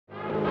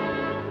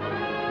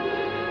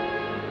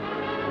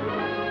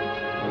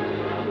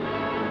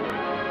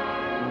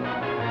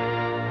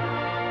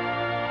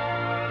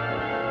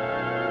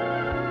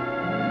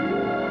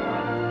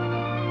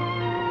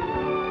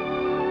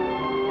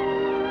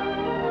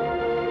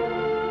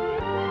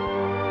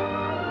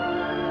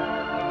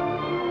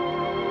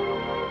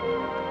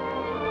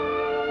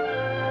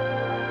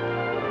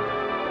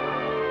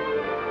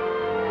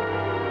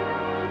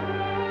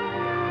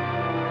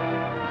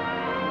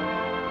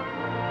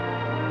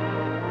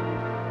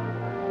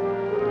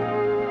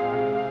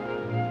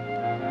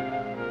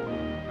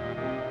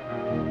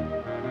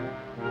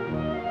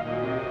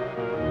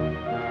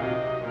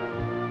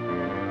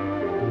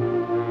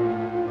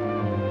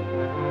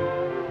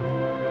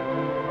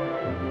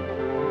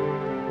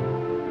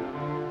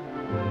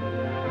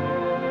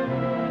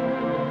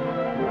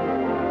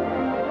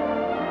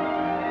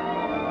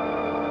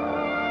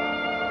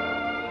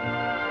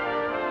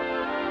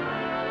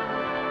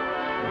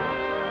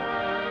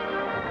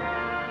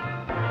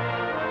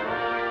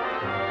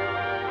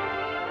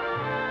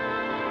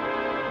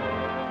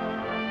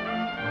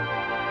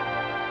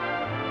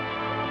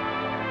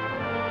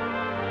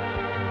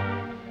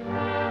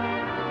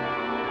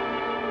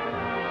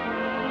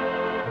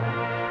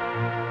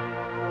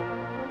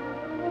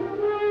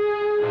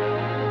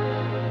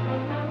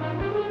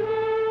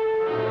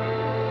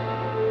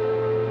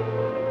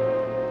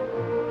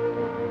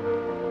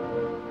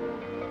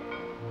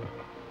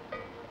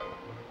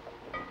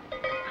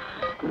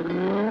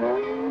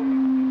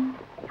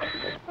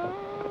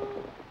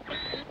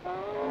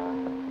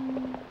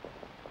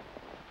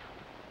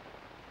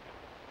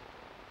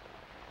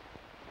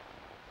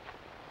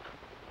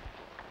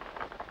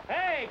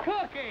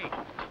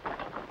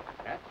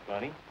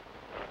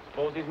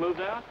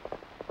about?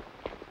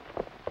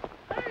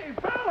 Hey,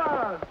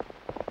 fellas!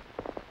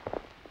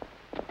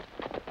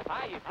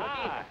 Hi, you Cookie.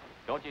 Hi.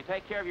 Don't you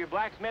take care of your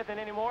blacksmithing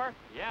anymore?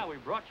 Yeah, we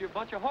brought you a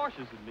bunch of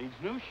horses that needs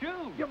new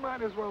shoes. You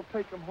might as well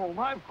take them home.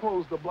 I've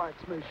closed the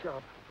blacksmith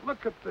shop.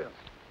 Look at this.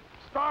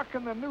 Stock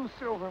in the new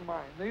silver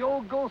mine. The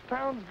old ghost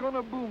town's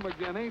gonna boom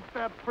again. Ain't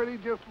that pretty?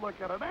 Just look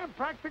at it. I'm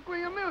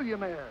practically a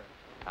millionaire.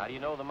 How do you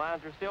know the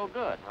mines are still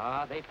good?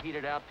 They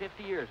petered out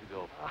 50 years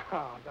ago.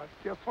 That's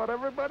just what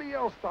everybody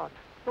else thought.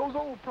 Those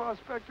old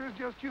prospectors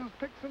just used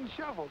picks and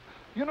shovels.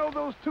 You know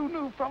those two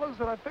new fellas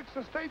that I fixed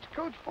the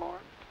stagecoach for?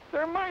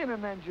 They're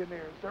mining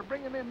engineers. They're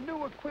bringing in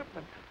new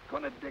equipment,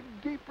 gonna dig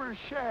deeper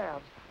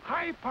shafts,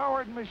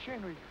 high-powered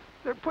machinery.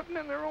 They're putting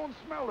in their own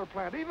smelter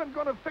plant, even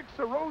gonna fix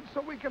the roads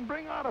so we can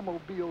bring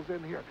automobiles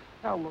in here.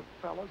 Now look,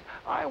 fellas,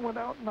 I went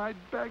out and I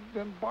begged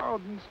and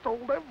borrowed and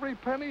stole every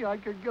penny I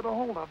could get a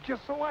hold of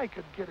just so I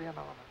could get in on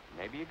it.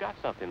 Maybe you got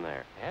something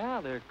there. Yeah,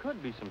 there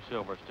could be some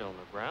silver still in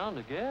the ground,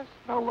 I guess.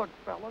 Now look,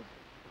 fellas,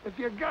 if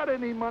you got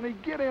any money,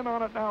 get in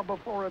on it now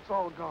before it's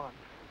all gone.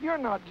 You're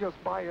not just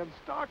buying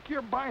stock,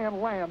 you're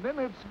buying land, and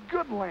it's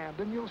good land,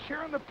 and you'll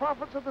share in the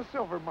profits of the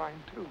silver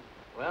mine, too.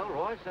 Well,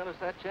 Roy sent us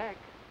that check.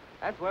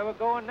 That's where we're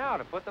going now,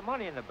 to put the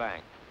money in the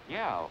bank.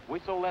 Yeah, we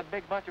sold that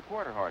big bunch of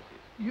quarter horses.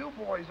 You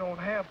boys own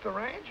half the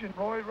ranch, and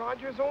Roy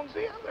Rogers owns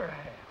the other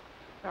half.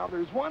 Now,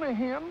 there's one of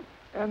him,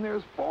 and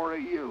there's 4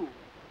 of you.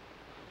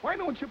 Why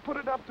don't you put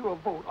it up to a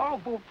vote? I'll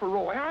vote for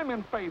Roy. I'm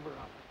in favor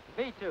of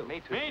it. Me too.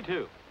 Me too. Me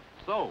too.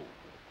 So,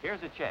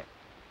 here's a check.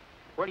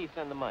 Where do you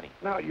send the money?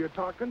 Now you're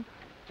talking.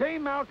 J.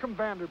 Malcolm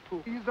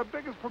Vanderpool. He's the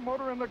biggest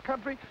promoter in the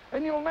country,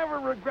 and you'll never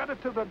regret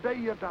it till the day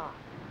you die.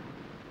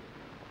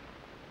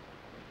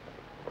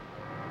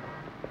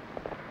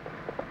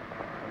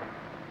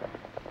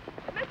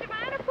 Mr.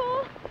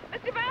 Vanderpool!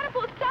 Mr.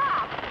 Vanderpool,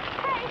 stop!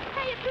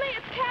 Hey, it's me,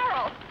 it's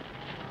Carol.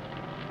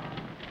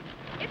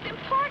 It's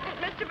important,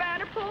 Mr.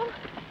 Vanderpool.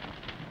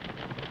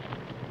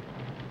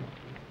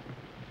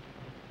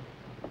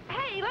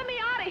 Hey, let me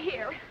out of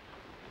here.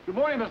 Good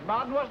morning, Miss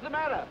Martin. What's the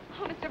matter?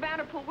 Oh, Mr.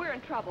 Vanderpool, we're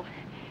in trouble.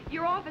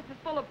 Your office is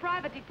full of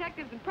private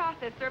detectives and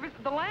process servers.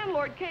 The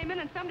landlord came in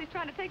and somebody's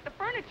trying to take the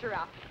furniture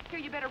out. Here,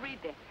 you better read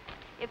this.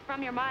 It's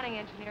from your mining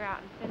engineer out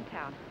in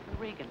Sintown,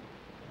 Regan.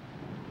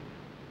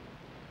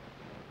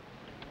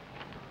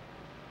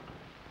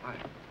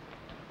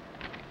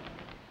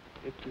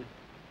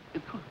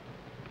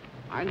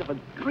 I never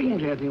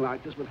dreamed anything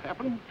like this would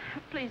happen.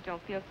 Please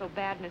don't feel so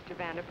bad, Mr.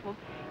 Vanderpool.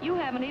 You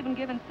haven't even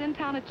given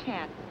Sintown a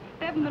chance.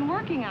 They haven't been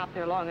working out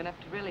there long enough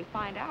to really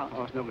find out.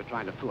 Oh, it's no good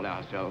trying to fool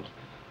ourselves.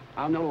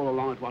 I know all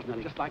along it wasn't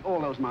any, just like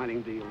all those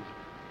mining deals.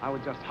 I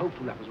was just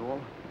hopeful, that was all.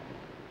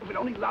 If it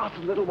only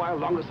lasted a little while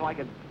longer so I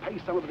could pay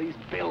some of these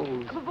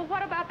bills. But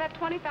what about that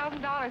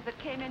 $20,000 that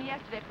came in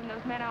yesterday from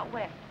those men out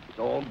west? It's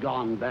all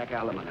gone, back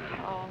alimony.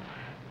 Oh,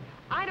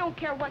 I don't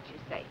care what you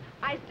say.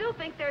 I still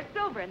think there's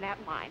silver in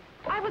that mine.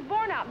 I was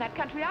born out in that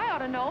country. I ought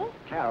to know.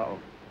 Carol,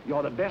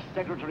 you're the best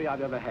secretary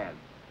I've ever had.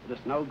 But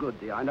it's no good,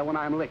 dear. I know when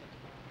I'm licked.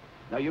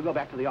 Now, you go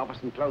back to the office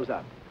and close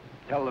up.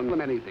 Tell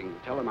them anything.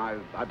 Tell them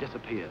I've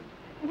disappeared.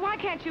 Why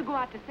can't you go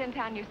out to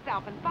Sintown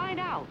yourself and find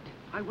out?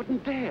 I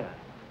wouldn't dare.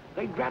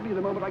 They'd grab me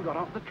the moment I got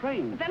off the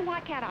train. Then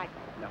why can't I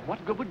go? Now,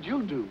 what good would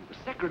you do? The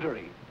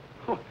secretary.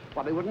 Oh,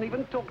 well, they wouldn't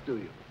even talk to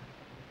you.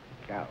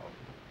 Carol,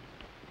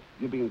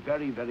 you've been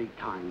very, very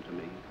kind to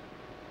me.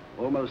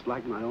 Almost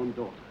like my own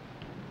daughter.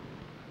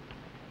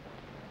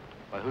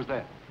 Well, who's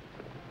that?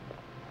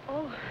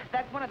 Oh,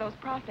 that's one of those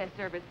process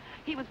servers.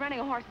 He was renting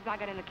a horse as I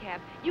got in the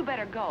cab. You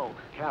better go.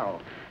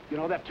 Carol, you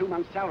know that 2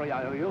 months' salary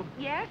I owe you?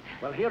 Yes?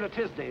 Well, here it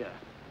is, dear.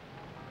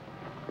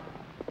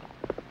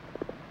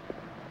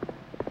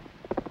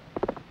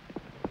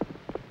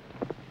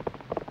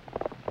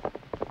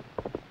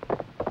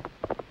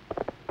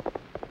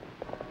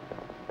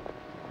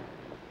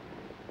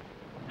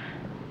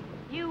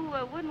 You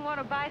wouldn't want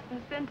to buy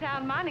some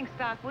Sintown mining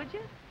stock, would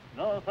you?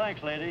 No,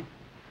 thanks, lady.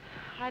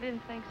 I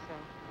didn't think so.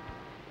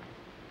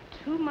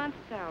 2 months'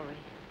 salary.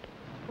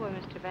 Poor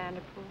Mr.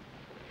 Vanderpool.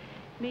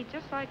 Me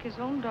just like his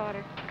own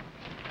daughter.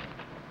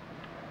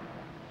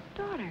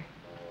 Daughter?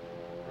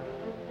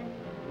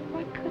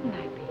 Why couldn't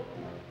I be?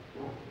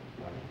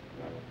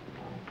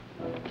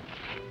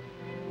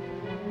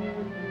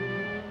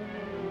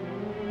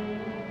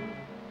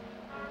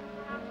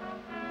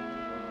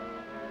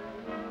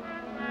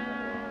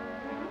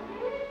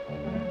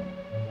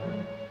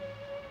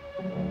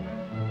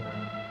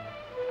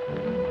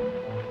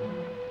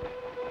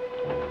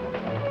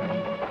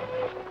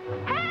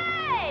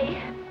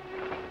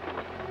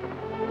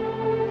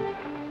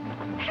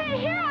 Hey,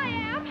 here I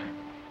am!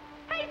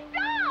 Hey, stop!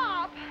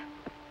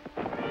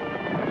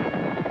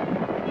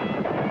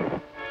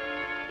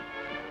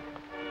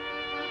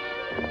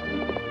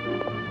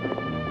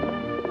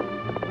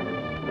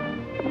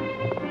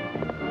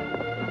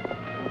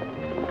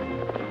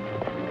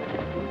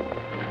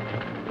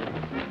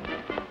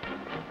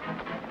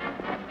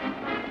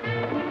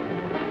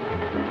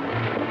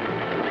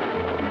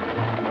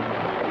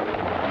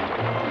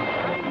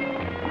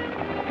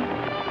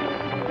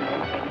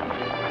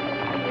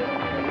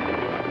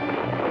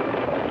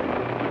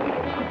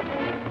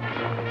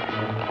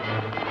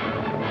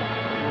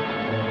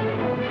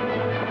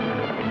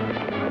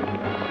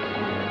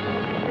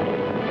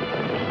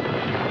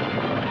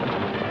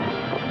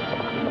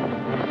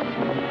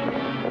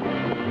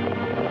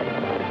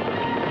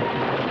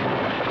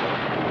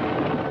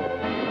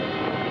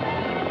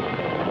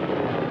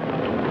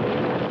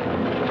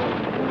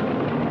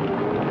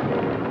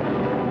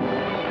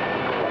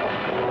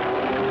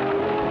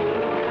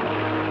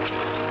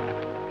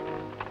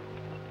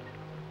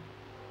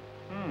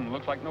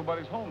 looks like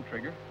nobody's home,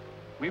 Trigger.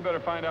 We better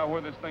find out where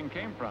this thing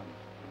came from.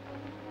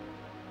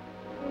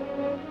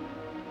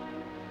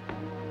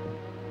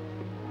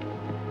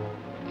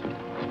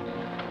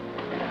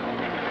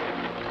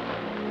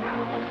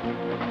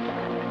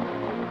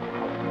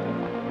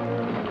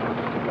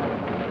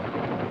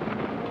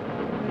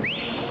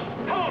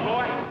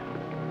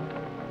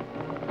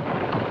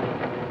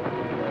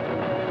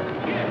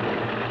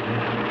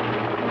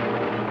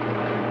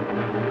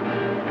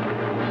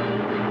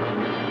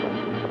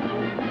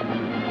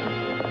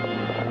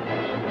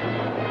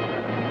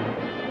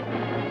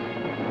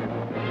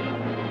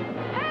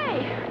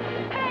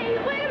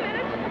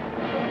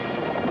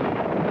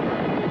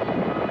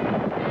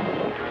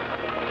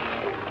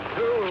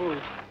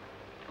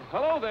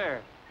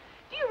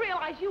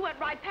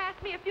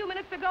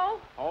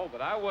 Oh,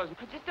 but I wasn't...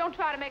 Just don't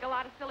try to make a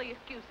lot of silly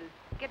excuses.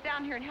 Get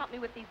down here and help me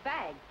with these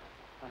bags.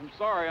 I'm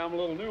sorry, I'm a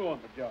little new on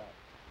the job.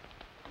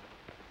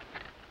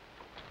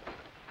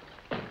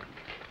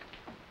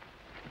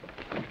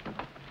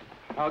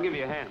 I'll give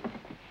you a hand.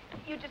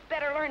 You just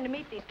better learn to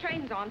meet these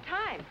trains on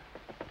time.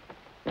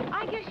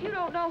 I guess you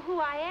don't know who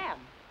I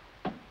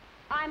am.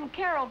 I'm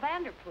Carol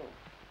Vanderpool,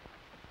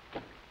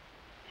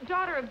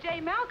 daughter of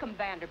J. Malcolm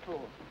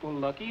Vanderpool. Well,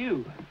 lucky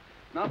you.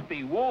 Not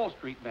the Wall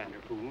Street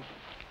Vanderpool.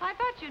 I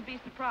thought you'd be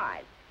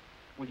surprised.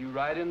 Will you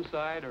ride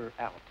inside or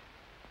out?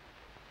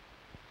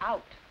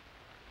 Out.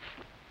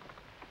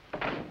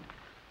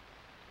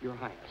 Your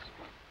Highness.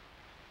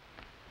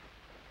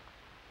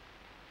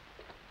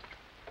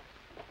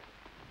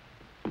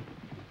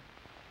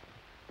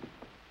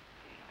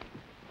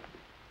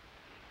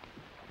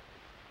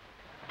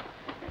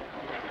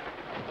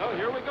 Oh,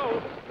 here we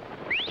go.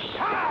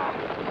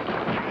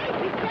 Hey,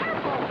 be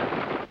careful!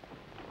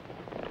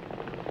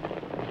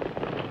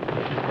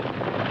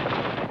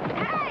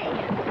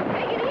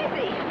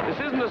 This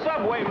isn't the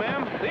subway,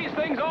 ma'am. These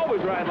things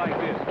always ride like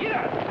this. Get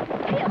up!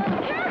 Be a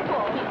little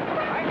careful.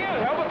 I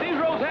can't help it. These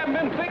roads haven't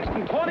been fixed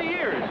in 20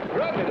 years.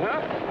 Rugged,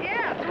 huh?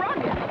 Yeah, it's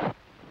rugged.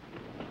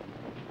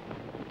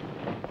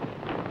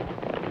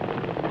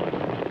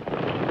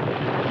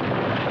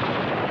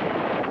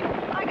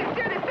 I can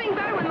steer this thing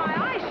better with my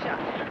eyes shut.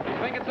 You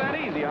think it's that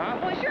easy, huh?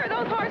 Well, sure,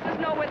 those horses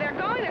know where they're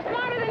going. They're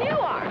smarter than you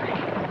are.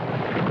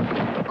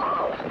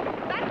 Oh,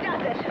 that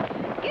does it.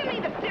 Give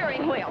me the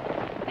steering wheel.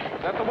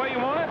 Is that the way you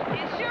want it?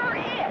 It sure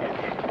is.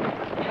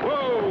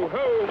 Whoa,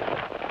 ho!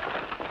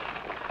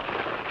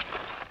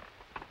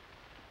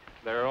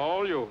 They're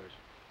all yours.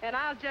 And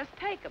I'll just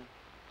take them.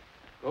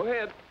 Go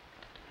ahead.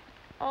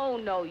 Oh,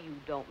 no, you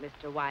don't,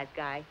 Mr. Wise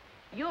Guy.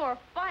 You're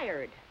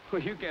fired.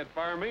 Well, you can't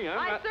fire me.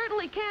 I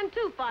certainly can,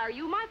 too, fire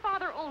you. My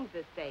father owns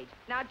this stage.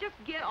 Now, just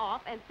get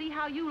off and see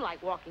how you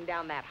like walking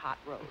down that hot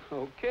road.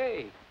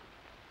 Okay.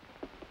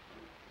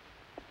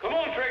 Come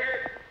on,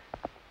 Trigger.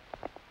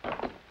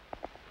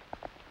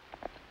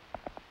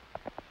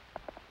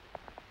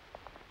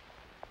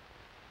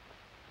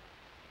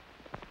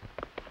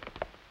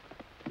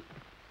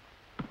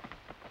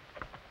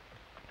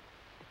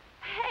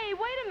 Hey,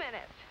 wait a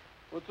minute.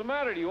 What's the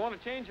matter? Do you want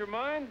to change your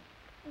mind?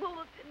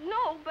 Well,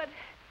 no, but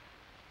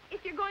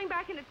if you're going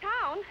back into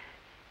town,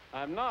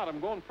 I'm not. I'm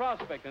going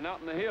prospecting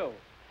out in the hills.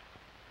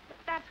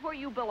 that's where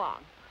you belong.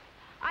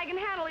 I can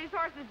handle these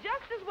horses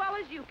just as well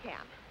as you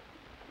can.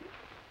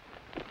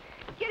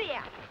 Giddy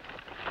up.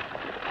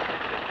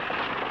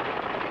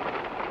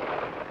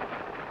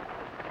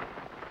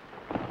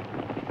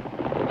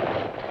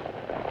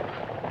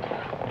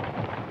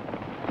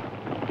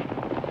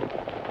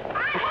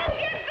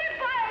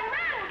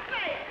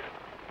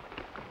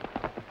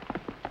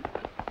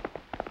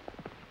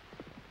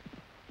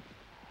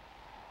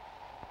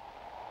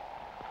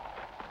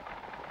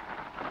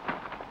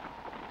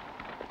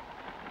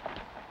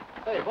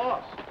 Hey,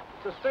 boss,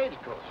 it's a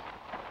stagecoach.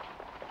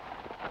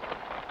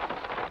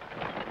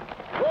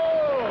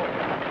 Whoa!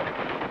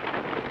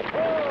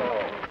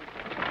 Whoa!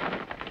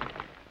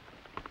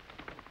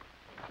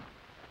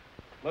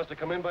 Must have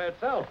come in by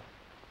itself.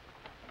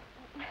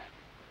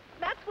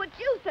 That's what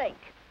you think.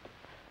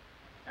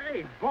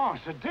 Hey, boss,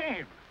 a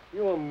dame.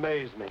 You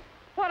amaze me.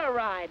 What a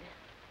ride.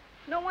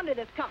 No wonder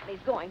this company's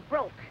going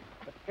broke.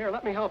 Here,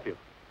 let me help you.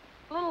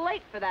 A little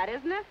late for that,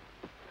 isn't it?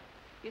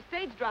 Your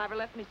stage driver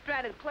left me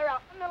stranded clear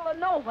out in the middle of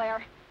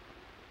nowhere.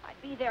 I'd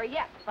be there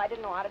yet if I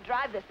didn't know how to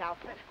drive this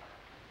outfit.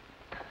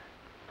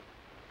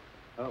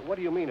 What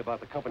do you mean about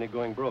the company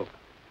going broke?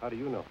 How do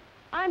you know?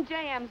 I'm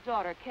J.M.'s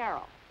daughter,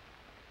 Carol.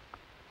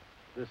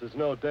 This is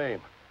no dame.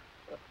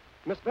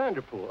 Miss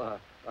Vanderpool,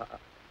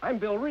 I'm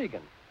Bill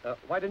Regan.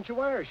 Why didn't you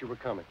wire us you were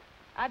coming?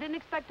 I didn't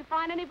expect to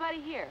find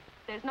anybody here.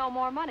 There's no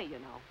more money, you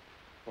know.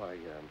 Why,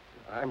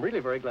 I'm really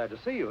very glad to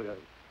see you.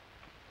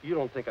 You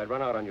don't think I'd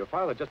run out on your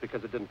father just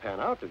because it didn't pan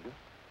out, do you?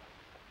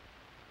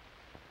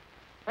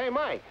 Hey,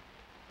 Mike.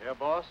 Yeah,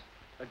 boss?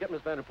 Get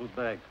Miss Vanderpool's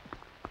bag.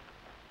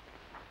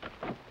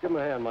 Give him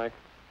a hand, Mike.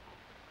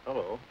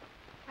 Hello.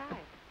 Hi.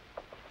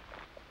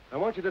 I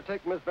want you to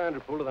take Miss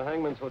Vanderpool to the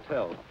Hangman's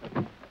Hotel.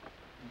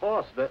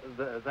 Boss,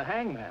 the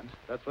hangman's?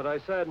 That's what I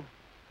said.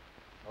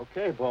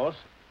 Okay, boss.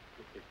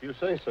 If you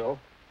say so.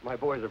 My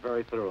boys are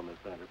very thorough, Miss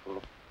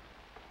Vanderpool.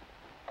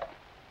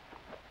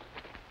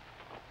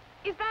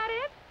 Is that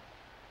it?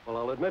 Well,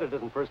 I'll admit it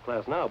isn't first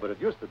class now, but it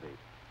used to be.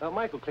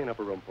 Mike will clean up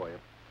a room for you.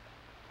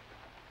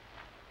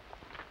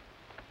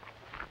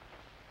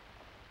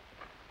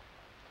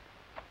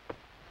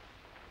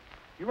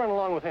 You run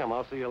along with him.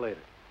 I'll see you later.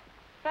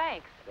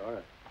 Thanks. All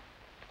right.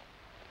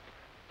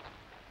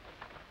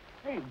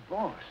 Hey,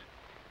 boss.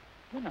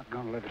 You're not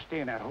going to let us stay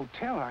in that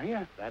hotel, are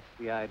you? That's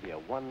the idea.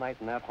 One night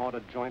in that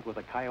haunted joint with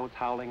the coyotes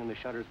howling and the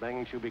shutters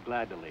banging, she'll be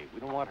glad to leave. We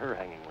don't want her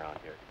hanging around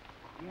here.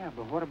 Yeah,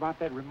 but what about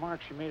that remark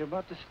she made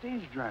about the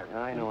stage driver?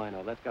 I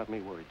know. That's got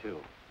me worried, too.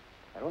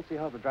 I don't see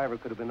how the driver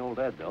could have been old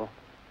Ed, though.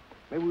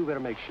 Maybe we better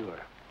make sure.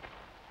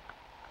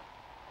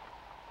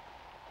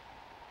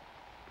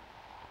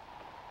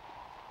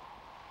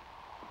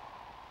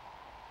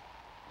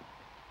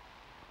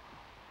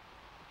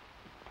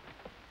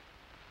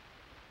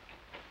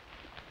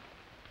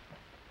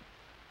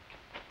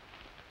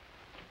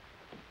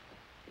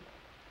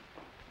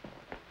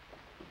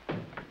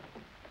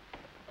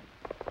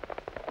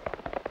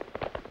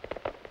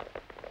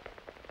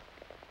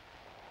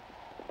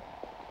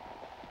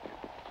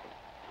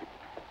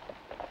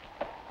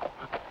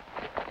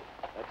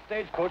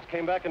 Stagecoach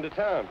came back into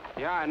town.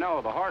 Yeah, I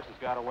know. The horses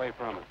got away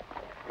from it.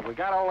 But we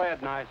got all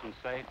Ed nice and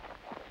safe.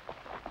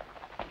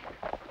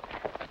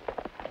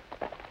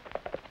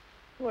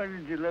 Why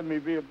did you let me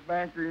be a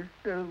banker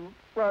instead of a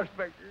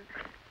prospector?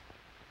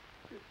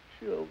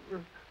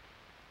 Silver.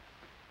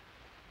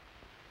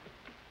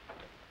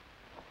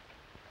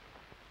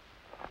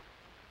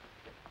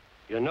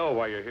 You know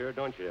why you're here,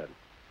 don't you, Ed?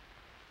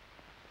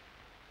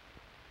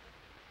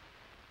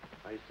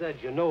 I said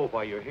you know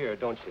why you're here,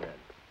 don't you, Ed?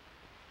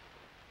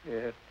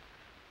 Yes.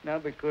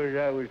 Not because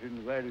I was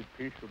invited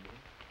peaceably.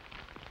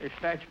 They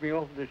snatched me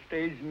off the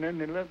stage and then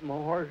they let my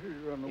horses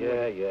run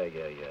away.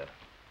 Yeah.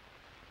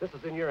 This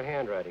is in your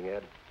handwriting,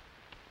 Ed.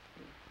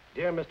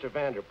 Dear Mr.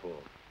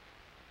 Vanderpool,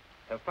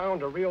 have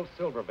found a real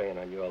silver vein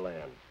on your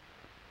land.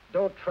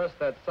 Don't trust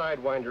that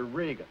sidewinder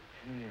Regan.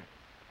 Yeah.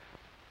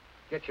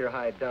 Get your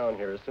hide down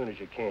here as soon as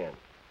you can.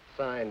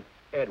 Signed,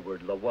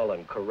 Edward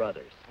Llewellyn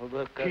Carruthers. Well,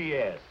 look,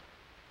 P.S.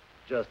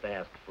 Just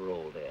ask for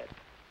old Ed.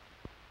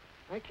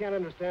 I can't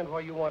understand why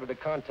you wanted to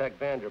contact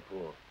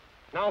Vanderpool.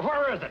 Now,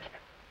 where is it?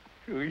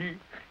 So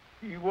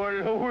you want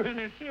to know where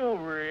the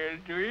silver is,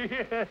 do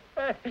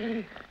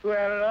you?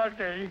 Well, I'll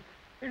tell you.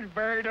 It's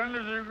buried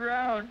under the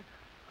ground.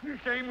 The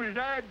same as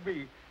I'd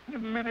be the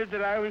minute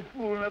that I was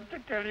fool enough to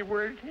tell you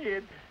where it's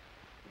hid.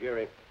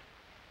 Geary,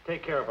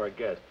 take care of our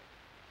guest.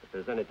 If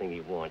there's anything he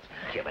wants,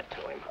 give it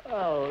to him.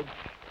 Oh.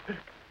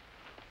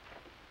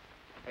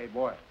 Hey,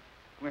 boy,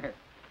 come here.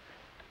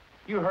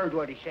 You heard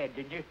what he said,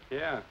 did you?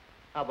 Yeah.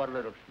 How about a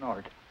little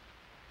snort?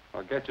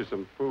 I'll get you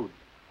some food.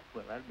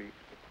 Well, that'd be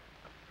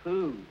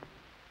food.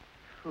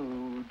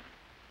 Food.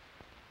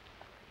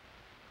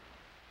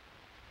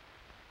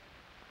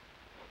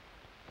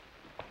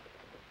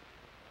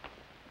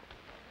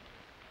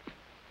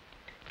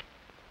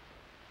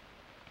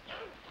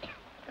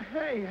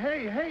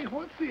 Hey,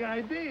 what's the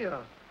idea?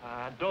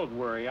 Don't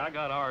worry. I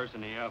got ours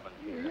in the oven.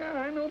 Yeah,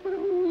 I know, but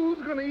who's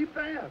going to eat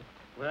that?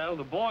 Well,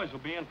 the boys will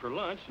be in for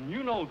lunch, and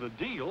you know the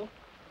deal.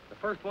 The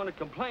first one that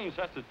complains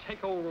has to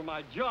take over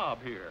my job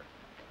here.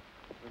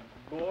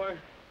 Boy,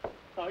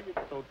 I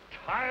get so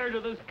tired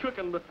of this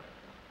cooking, but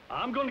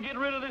I'm going to get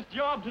rid of this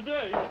job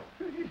today.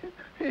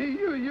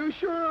 You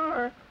sure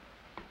are.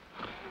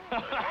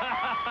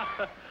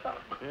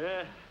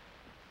 Yeah.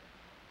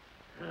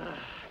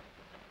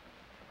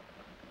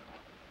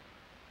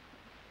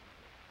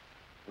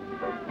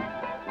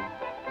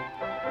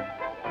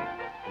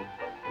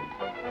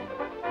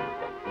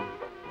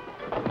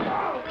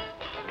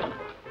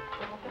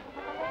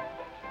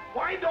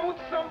 Why don't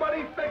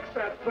somebody fix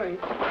that thing?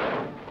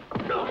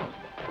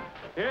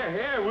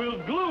 Here,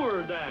 we'll glue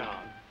her down.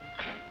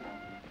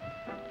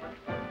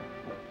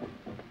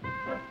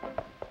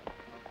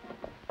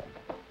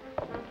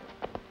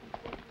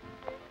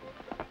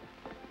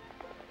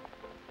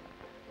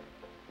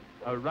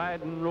 A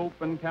riding,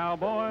 roping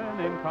cowboy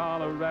named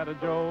Colorado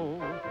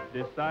Joe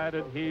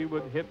decided he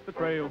would hit the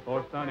trail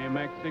for sunny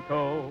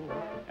Mexico.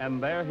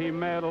 And there he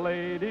met a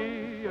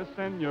lady, a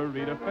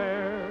senorita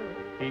fair.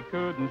 He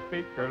couldn't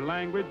speak her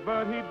language,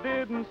 but he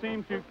didn't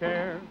seem to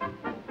care.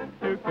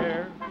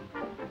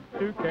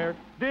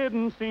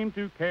 Didn't seem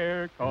to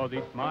care, 'cause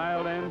he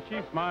smiled and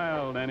she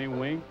smiled, and he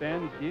winked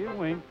and she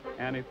winked,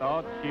 and he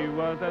thought she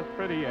was as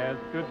pretty as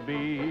could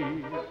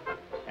be.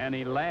 And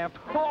he laughed,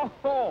 ho,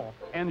 ho,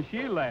 and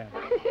she laughed.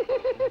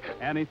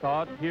 And he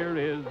thought, here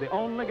is the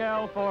only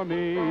gal for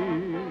me.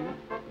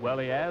 Well,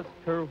 he asked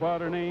her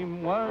what her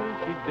name was.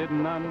 She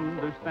didn't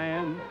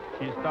understand.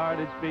 She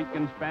started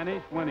speaking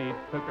Spanish when he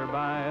took her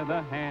by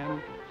the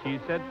hand. She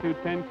said to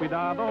ten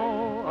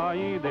cuidado,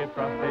 ahí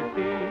detrás de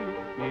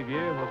ti. Mi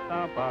viejo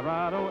está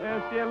parado,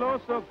 el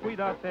cieloso,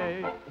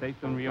 cuídate. Se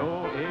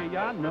sonrió,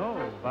 ella no,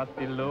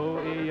 vaciló,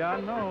 ella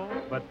no.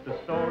 But the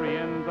story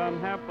ends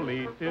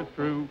unhappily, 'tis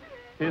true.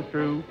 'Tis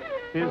true,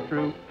 'tis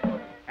true.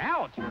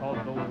 Ouch!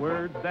 'Cause the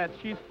words that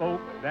she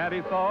spoke that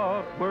he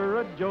thought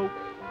were a joke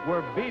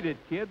were, "Beat it,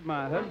 kid,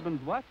 my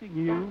husband's watching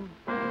you."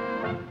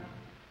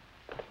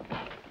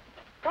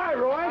 Hi,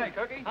 Roy. Hi,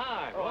 Cookie.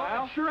 Hi,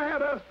 Roy. Sure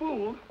had us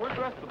fooled. Where's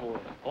the rest of the boys?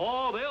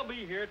 Oh, they'll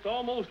be here. It's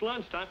almost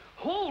lunchtime.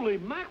 Holy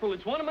mackerel,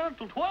 it's 1 minute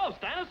till 12.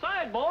 Stand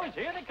aside, boys.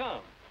 Here they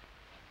come.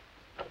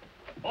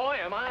 Boy,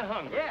 am I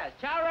hungry. Yes,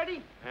 chow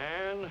ready?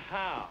 And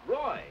how?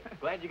 Roy,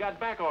 glad you got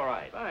back all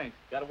right. Thanks.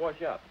 Gotta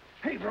wash up.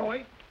 Hey,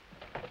 Roy,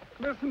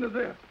 listen to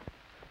this.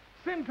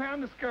 Sintown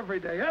Discovery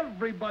Day.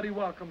 Everybody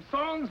welcome.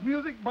 Songs,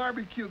 music,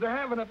 barbecue. They're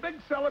having a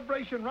big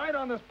celebration right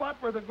on the spot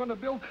where they're going to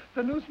build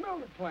the new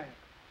smelter plant.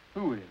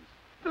 Who is?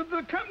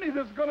 The company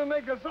that's going to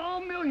make us all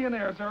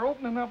millionaires are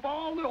opening up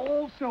all the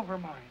old silver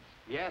mines.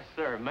 Yes,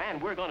 sir. Man,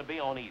 we're gonna be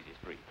on Easy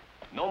Street.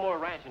 No more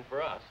ranching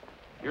for us.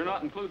 You're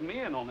not including me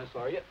in on this,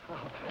 are you?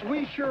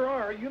 We sure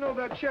are. You know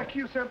that check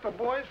you sent the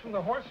boys from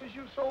the horses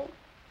you sold?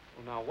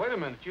 Well, now, wait a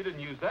minute. You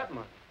didn't use that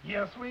money.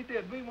 Yes, we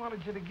did. We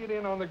wanted you to get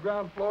in on the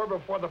ground floor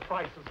before the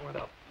prices went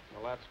up.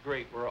 Well, that's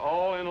great. We're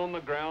all in on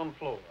the ground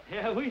floor.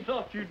 Yeah, we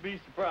thought you'd be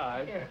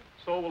surprised. Yeah.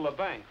 So will the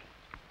bank.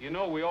 You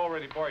know we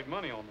already borrowed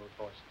money on those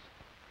horses.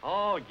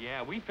 Oh,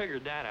 yeah, we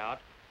figured that out.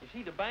 You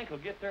see, the bank will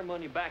get their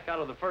money back out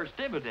of the first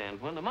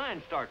dividend when the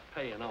mine starts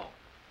paying off.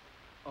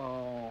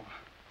 Oh.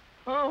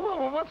 Oh,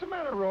 well, what's the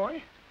matter,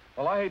 Roy?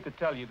 Well, I hate to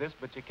tell you this,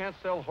 but you can't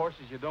sell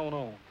horses you don't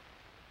own.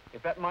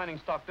 If that mining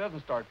stock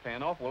doesn't start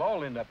paying off, we'll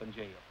all end up in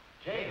jail.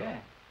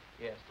 Jail?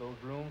 Yes, those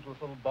rooms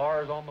with little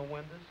bars on the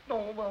windows.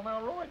 No, well,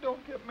 now, Roy,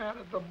 don't get mad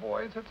at the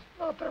boys. It's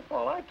not their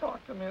fault. I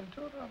talked them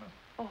into it, honest.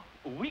 Oh,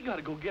 we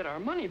gotta go get our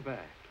money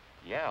back.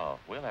 Yeah,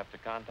 we'll have to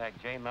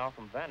contact J.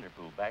 Malcolm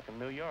Vanderpool back in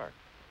New York.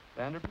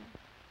 Vanderbilt?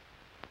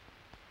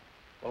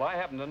 Well, I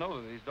happen to know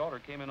that his daughter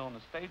came in on the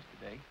stage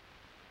today.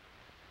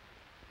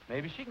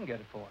 Maybe she can get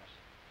it for us.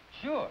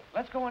 Sure.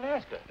 Let's go and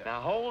ask her.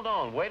 Now, hold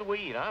on. Wait till we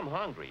eat. I'm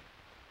hungry.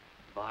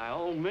 By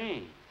all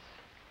means.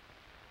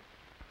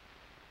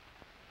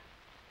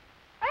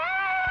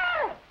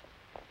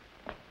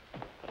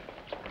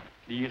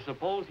 Do you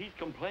suppose he's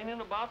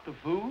complaining about the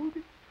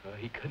food?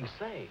 He couldn't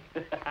say.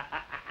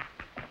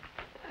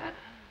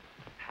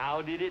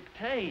 How did it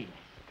taste?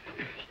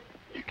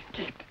 You can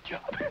keep the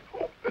job.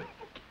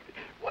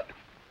 Wonderful.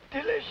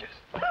 Delicious.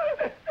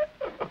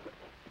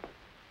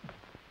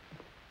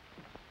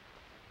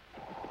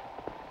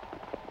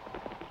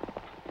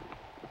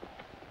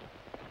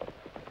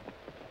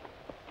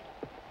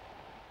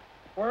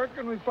 Where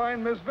can we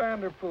find Miss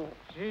Vanderpool?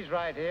 She's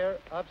right here,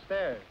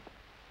 upstairs.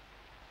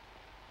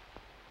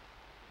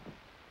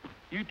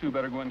 You two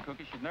better go in,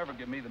 Cookie. She'd never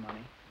give me the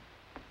money.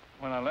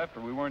 When I left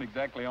her, we weren't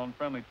exactly on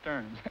friendly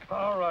terms.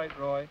 All right,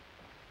 Roy.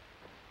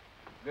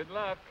 Good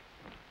luck.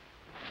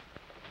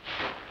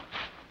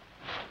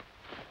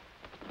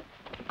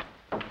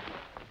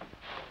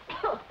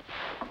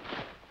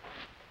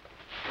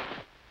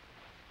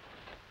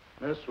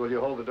 Miss, will you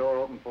hold the door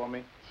open for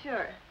me?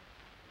 Sure.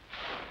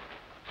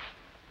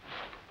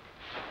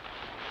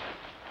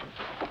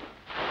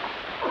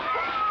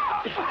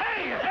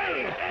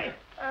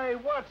 Hey,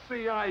 what's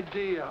the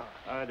idea?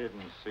 I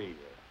didn't see you.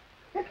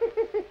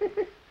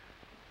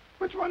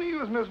 Which one of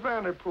you is Miss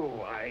Vanderpool?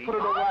 Why? Put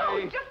it Oh,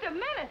 away. just a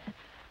minute.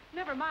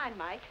 Never mind,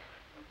 Mike.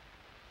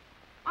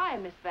 I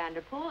am Miss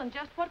Vanderpool, and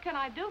just what can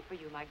I do for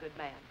you, my good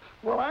man?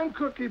 Well, I'm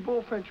Cookie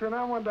Bullfincher, and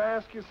I wanted to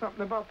ask you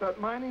something about that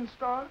mining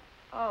stock.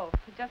 Oh,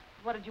 just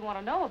what did you want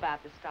to know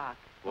about the stock?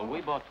 Well,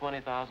 we bought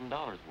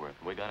 $20,000 worth,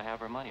 and we gotta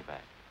have our money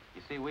back.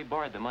 You see, we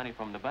borrowed the money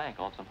from the bank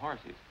on some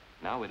horses.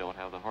 Now we don't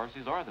have the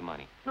horses or the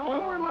money. No,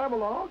 and we're liable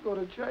to all go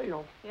to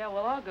jail. Yeah,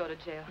 well, I'll go to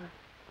jail.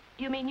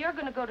 You mean you're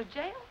going to go to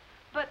jail?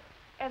 But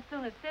as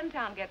soon as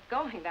Sintown gets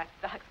going, that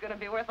stock's going to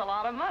be worth a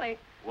lot of money.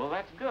 Well,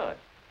 that's good.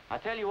 I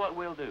tell you what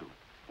we'll do.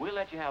 We'll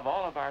let you have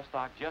all of our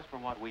stock just for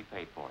what we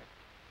paid for it.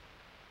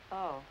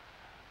 Oh.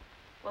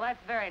 Well,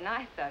 that's very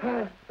nice of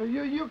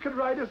you. You could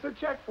write us a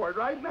check for it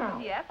right now.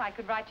 Yes, I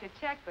could write you a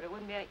check, but it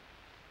wouldn't be any...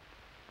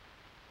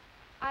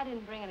 I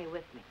didn't bring any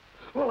with me.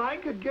 Well, I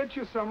could get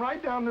you some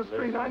right down the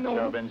street. I know.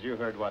 Chubbins, you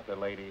heard what the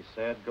lady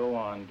said. Go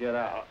on, get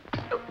out.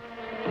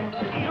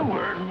 You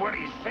heard what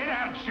he said.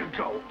 Out you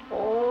go.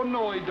 Oh,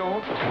 no, he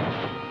don't.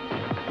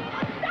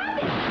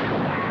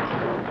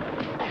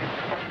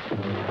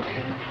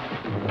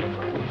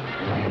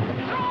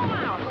 Throw him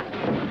out!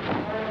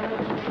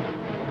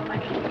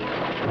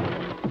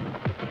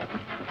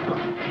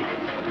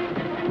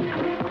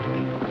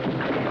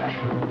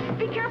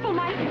 Be careful,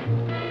 Mike.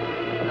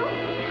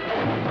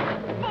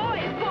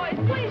 Boys,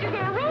 please, you're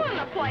going to ruin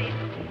the place.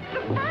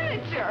 The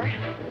furniture.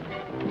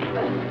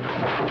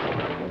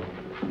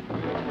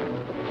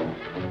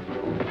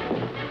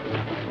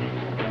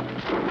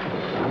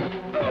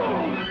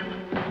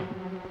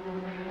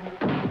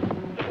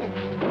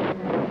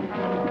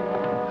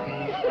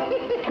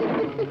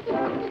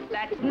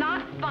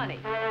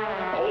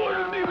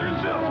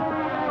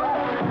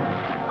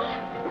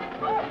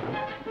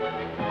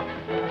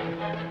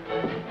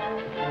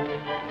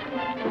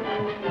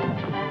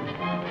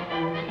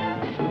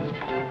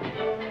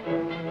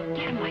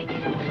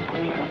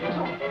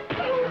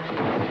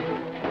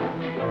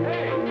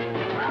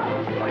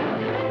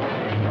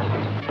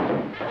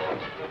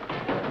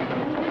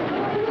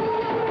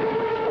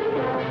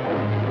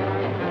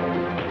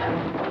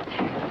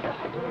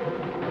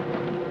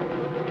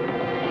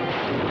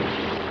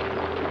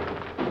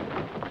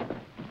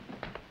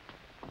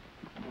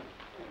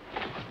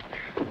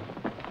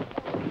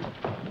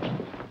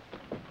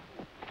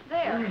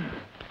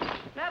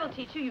 I'll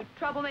teach you, you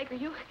troublemaker,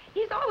 you.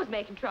 He's always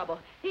making trouble.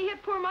 He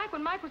hit poor Mike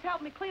when Mike was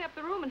helping me clean up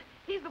the room, and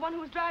he's the one who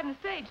was driving the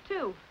stage,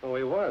 too. Oh,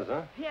 he was,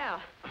 huh? Yeah.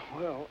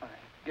 Well, I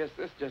guess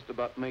this just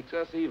about makes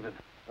us even.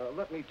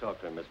 Let me talk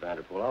to him, Miss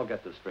Vanderpool. I'll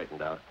get this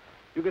straightened out.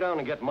 You go down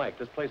and get Mike.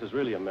 This place is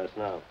really a mess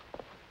now.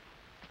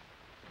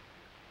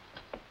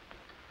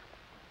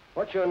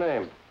 What's your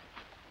name?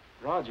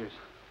 Rogers.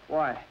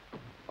 Why?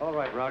 All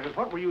right, Rogers.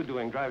 What were you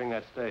doing driving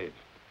that stage?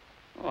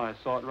 Oh, I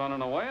saw it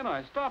running away, and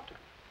I stopped it.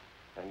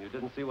 And you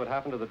didn't see what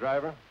happened to the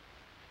driver?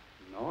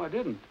 No, I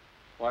didn't.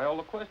 Why all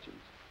the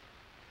questions?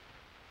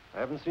 I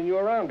haven't seen you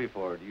around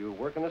before. Do you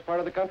work in this part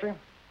of the country?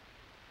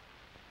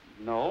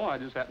 No, I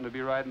just happened to be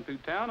riding through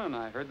town, and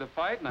I heard the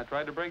fight, and I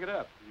tried to break it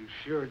up. You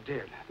sure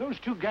did. Those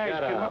two guys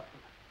Shut came up. up.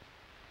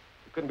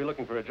 You couldn't be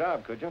looking for a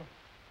job, could you?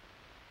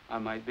 I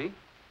might be.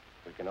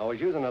 We can always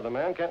use another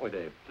man, can't we,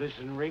 Dave?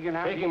 Listen, Regan,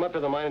 Take him up to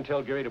the mine and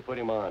tell Gary to put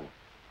him on.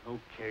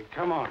 Okay,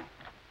 come on.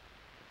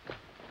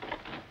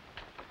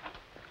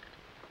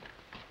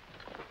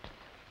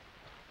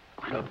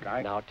 Look,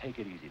 now take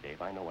it easy,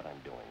 Dave. I know what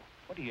I'm doing.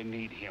 What do you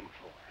need him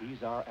for?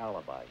 He's our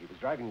alibi. He was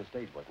driving the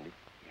stage, wasn't he?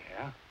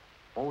 Yeah?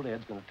 Old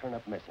Ed's going to turn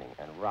up missing,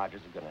 and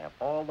Rogers is going to have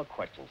all the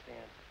questions to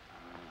answer.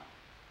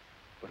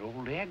 But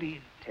old Ed, he...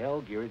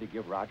 Tell Gary to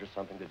give Rogers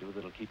something to do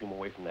that'll keep him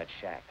away from that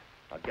shack.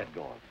 Now get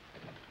going.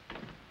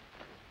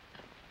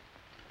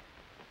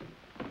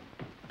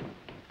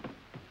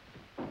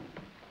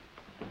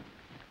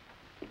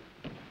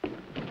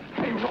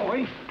 Hey,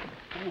 Roy!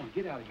 Come on,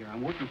 get out of here.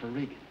 I'm working for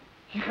Regan.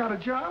 You got a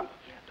job?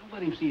 Yeah, don't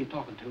let him see you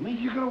talking to me.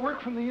 You gonna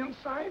work from the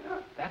inside,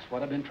 huh? That's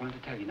what I've been trying to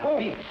tell you. Now,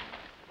 be it.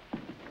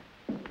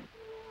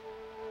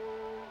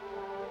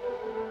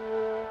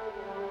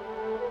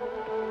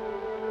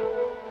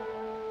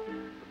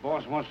 The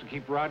boss wants to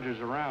keep Rogers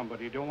around, but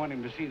he don't want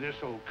him to see this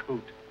old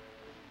coot.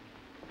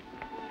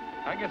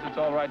 I guess it's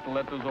all right to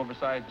let those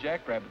oversized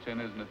jackrabbits in,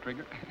 isn't it,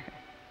 Trigger?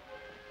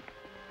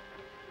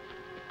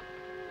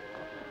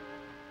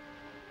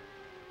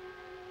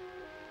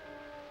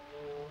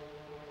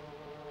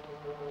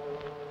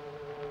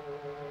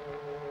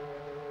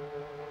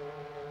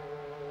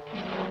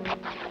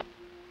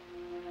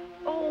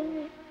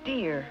 Oh,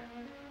 dear.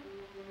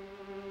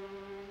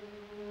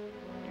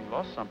 You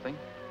lost something.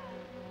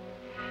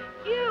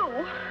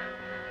 You!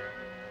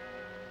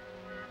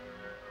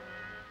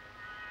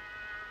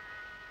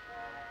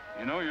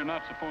 You know you're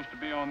not supposed to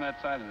be on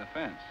that side of the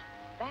fence.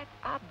 That's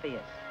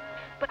obvious.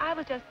 But I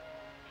was just...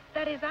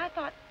 That is, I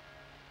thought...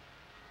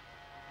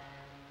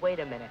 Wait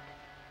a minute.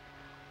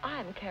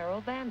 I'm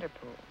Carol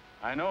Vanderpool.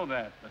 I know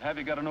that, but have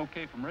you got an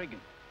okay from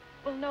Regan?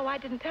 Well, no, I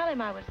didn't tell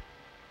him I was...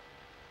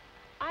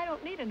 I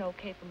don't need an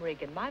okay from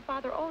Regan. My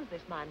father owns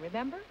this mine,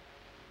 remember?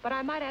 But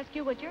I might ask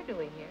you what you're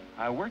doing here.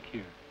 I work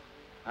here.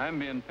 I'm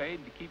being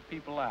paid to keep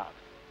people out.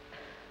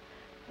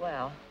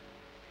 Well,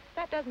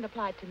 that doesn't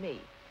apply to me.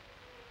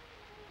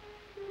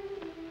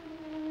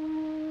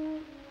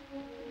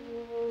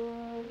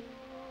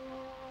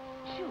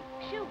 Shoot,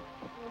 shoot.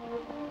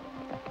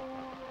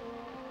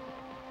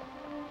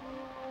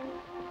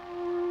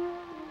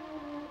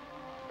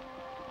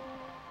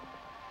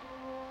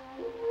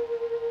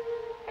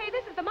 Hey,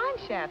 this is the mine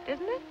shaft,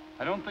 isn't it?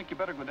 I don't think you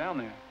better go down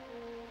there.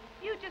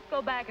 You just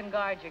go back and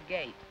guard your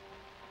gate.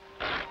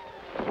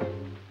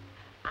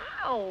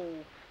 Ow!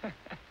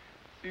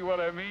 See what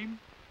I mean?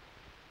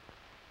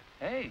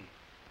 Hey.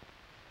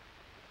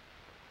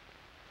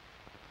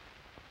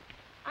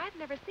 I've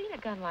never seen a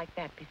gun like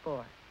that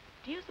before.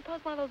 Do you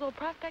suppose one of those old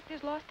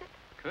prospectors lost it?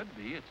 Could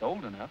be. It's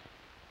old enough.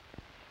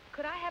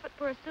 Could I have it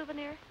for a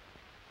souvenir?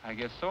 I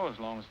guess so, as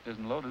long as it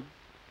isn't loaded.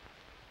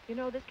 You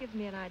know, this gives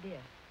me an idea.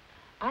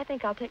 I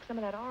think I'll take some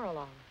of that ore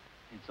along.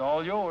 It's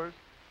all yours.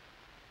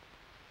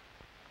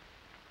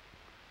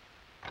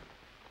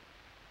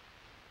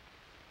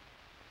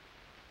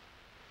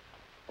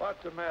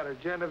 What's the matter,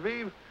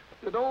 Genevieve?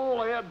 Did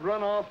old Ed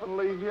run off and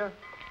leave you?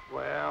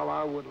 Well,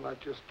 I wouldn't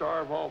let you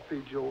starve. I'll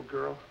feed you, old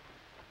girl.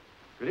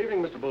 Good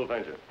evening, Mr.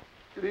 Bullfincher.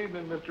 Good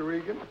evening, Mr.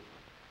 Regan.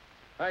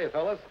 Hiya,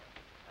 fellas.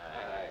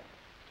 Hi.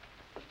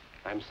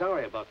 I'm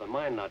sorry about the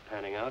mine not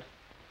panning out.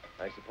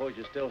 I suppose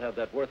you still have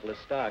that worthless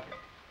stock.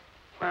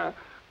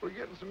 We're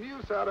getting some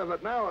use out of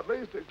it now. At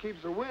least it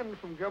keeps the wind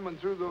from coming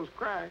through those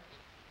cracks.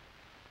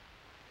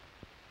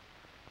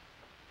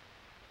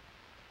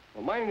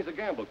 Well, mining's a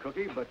gamble,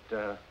 Cookie, but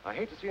I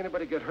hate to see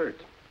anybody get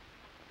hurt.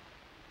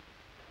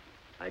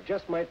 I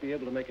just might be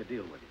able to make a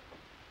deal with you.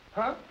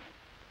 Huh?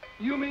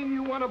 You mean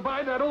you want to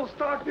buy that old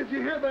stock? Did you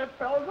hear that,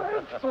 fellas?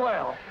 That's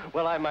swell.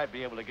 Well, I might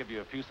be able to give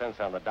you a few cents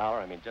on the dollar.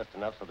 I mean, just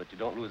enough so that you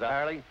don't lose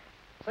entirely.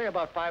 Say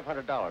about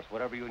 $500,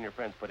 whatever you and your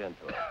friends put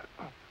into it.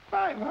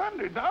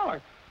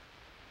 $500?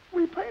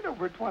 We paid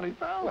over $20,000.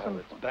 Well,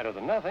 it's better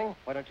than nothing.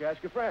 Why don't you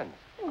ask your friends?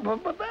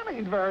 But that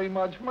ain't very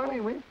much money.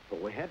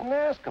 Go ahead and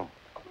ask them.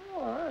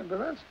 All right, but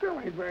that still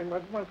ain't very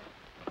much money.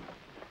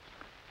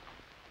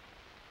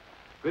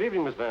 Good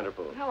evening, Miss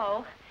Vanderpool.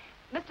 Hello.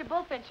 Mr.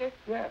 Bullfincher.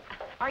 Yeah.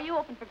 Are you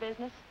open for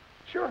business?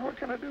 Sure, what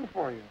can I do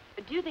for you?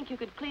 Do you think you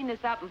could clean this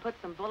up and put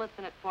some bullets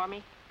in it for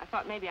me? I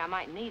thought maybe I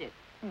might need it.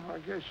 Well, I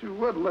guess you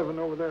would living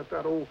over there at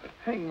that old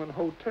Hangman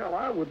Hotel.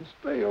 I wouldn't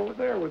stay over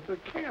there with the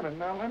cannon.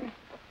 Now, let me...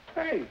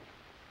 Hey,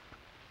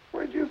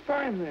 where'd you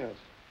find this?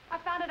 I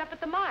found it up at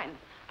the mine.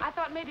 I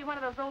thought maybe one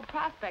of those old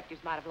prospectors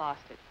might have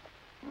lost it.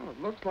 Oh, it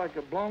looks like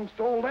it belongs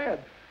to old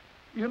Ed.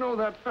 You know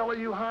that fella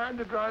you hired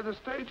to drive the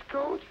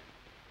stagecoach?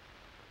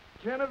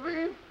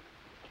 Genevieve?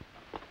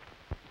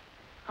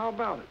 How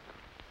about it?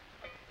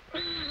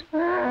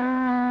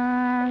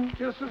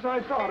 Just as I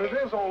thought, it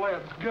is old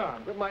Ed's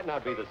gun. It might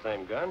not be the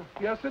same gun.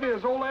 Yes, it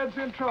is. Old Ed's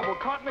in trouble.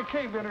 Caught in a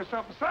cave-in or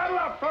something. Saddle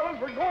up, fellas.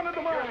 We're going to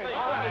the mine.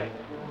 All right.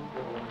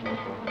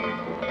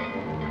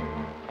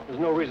 There's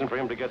no reason for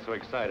him to get so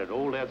excited.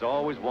 Old Ed's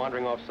always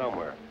wandering off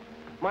somewhere.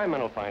 My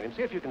men will find him.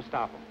 See if you can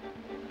stop him.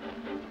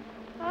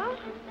 Huh?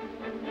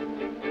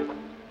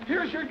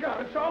 Here's your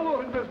gun. It's all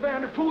loaded, Miss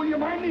Vanderpool. You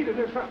might need it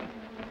or something.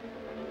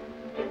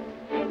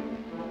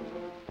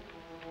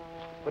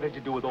 What did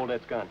you do with old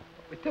Ed's gun?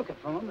 We took it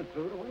from him and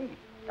threw it away.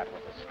 That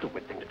was a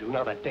stupid thing to do.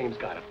 Now that dame's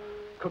got it.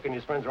 Cook and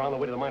his friends are on the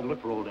way to the mine to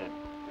look for old Ed.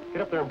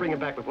 Get up there and bring him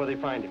back before they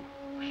find him.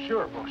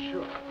 Sure, boss,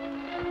 sure.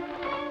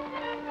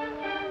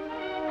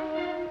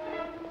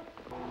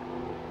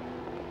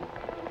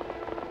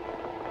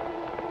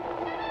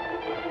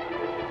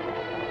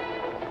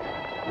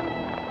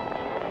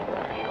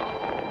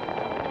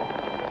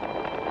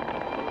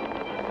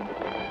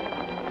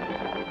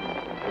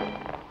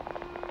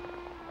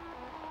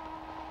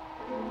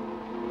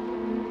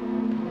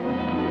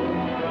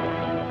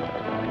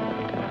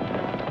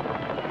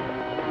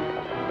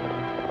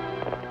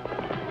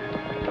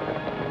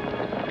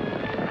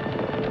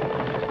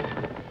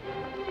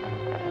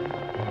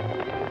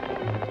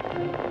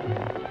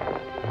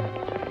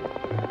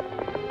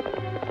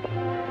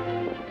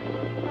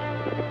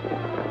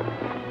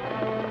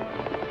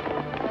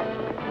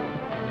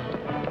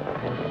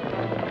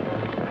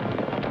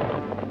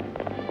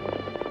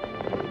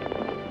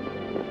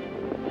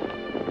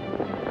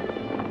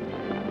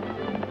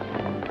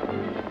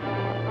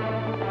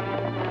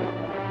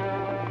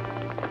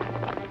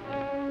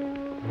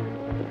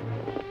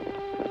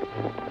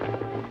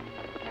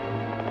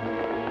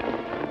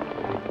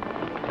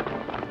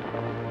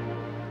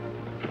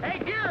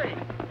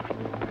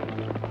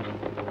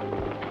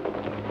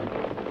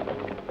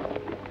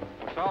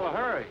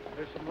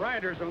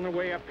 Riders on their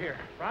way up here.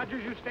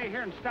 Rogers, you stay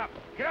here and stop.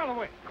 Get out of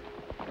the way.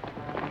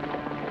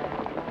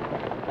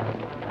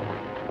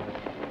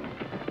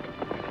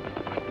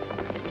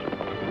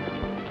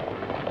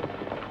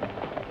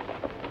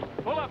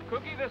 Pull up,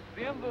 Cookie. This is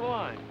the end of the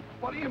line.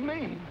 What do you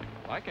mean?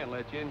 I can't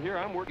let you in here.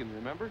 I'm working,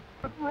 remember?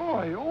 But,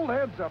 Roy, old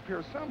Ed's up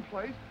here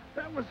someplace.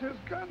 That was his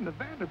gun the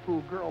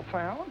Vanderpool girl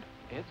found.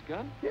 Ed's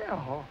gun?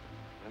 Yeah.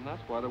 And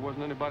that's why there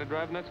wasn't anybody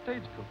driving that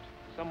stagecoach.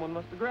 Someone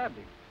must have grabbed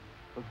him.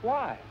 But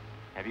why?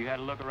 Have you had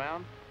a look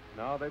around?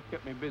 No, they've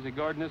kept me busy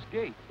guarding this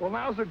gate. Well,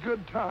 now's a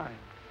good time.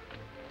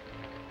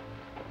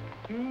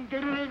 Oh,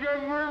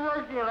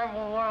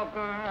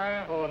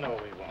 no,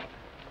 we won't.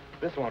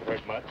 This won't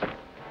hurt much. I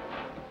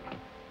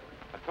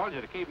told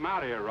you to keep him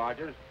out of here,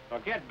 Rogers. Now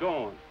get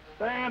going.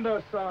 Stand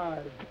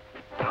aside.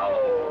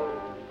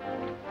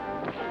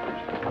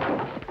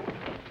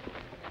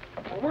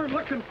 Well, we're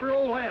looking for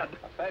old Ed.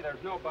 I say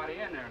there's nobody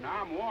in there.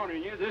 Now, I'm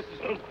warning you, this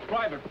is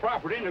private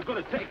property, and they're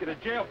going to take you to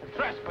jail for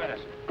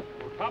trespassing.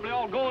 We're probably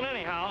all going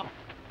anyhow.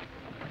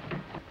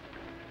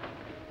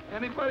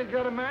 Anybody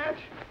got a match?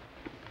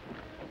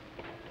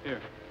 Here.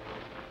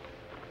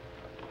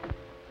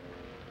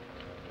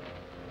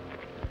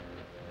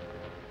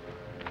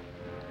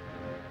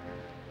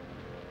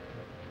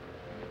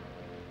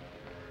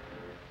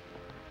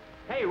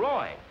 Hey,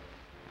 Roy.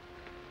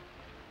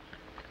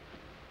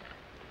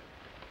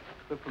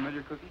 Look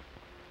familiar, Cookie?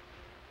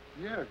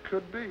 Yeah, it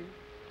could be.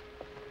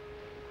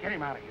 Get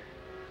him out of here.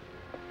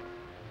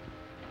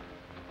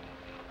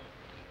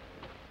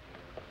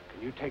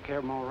 Can you take care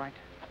of him all right?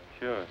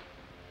 Sure.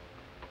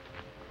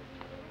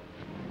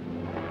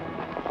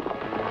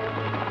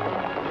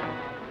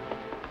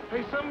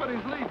 Hey,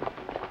 somebody's leaving.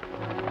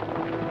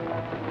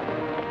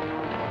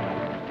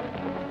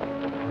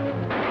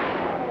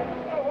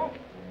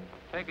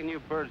 Taking you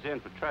birds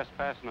in for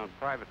trespassing on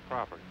private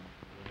property.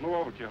 Move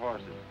over to your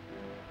horses.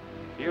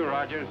 You,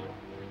 Rogers,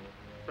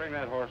 bring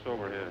that horse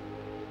over here.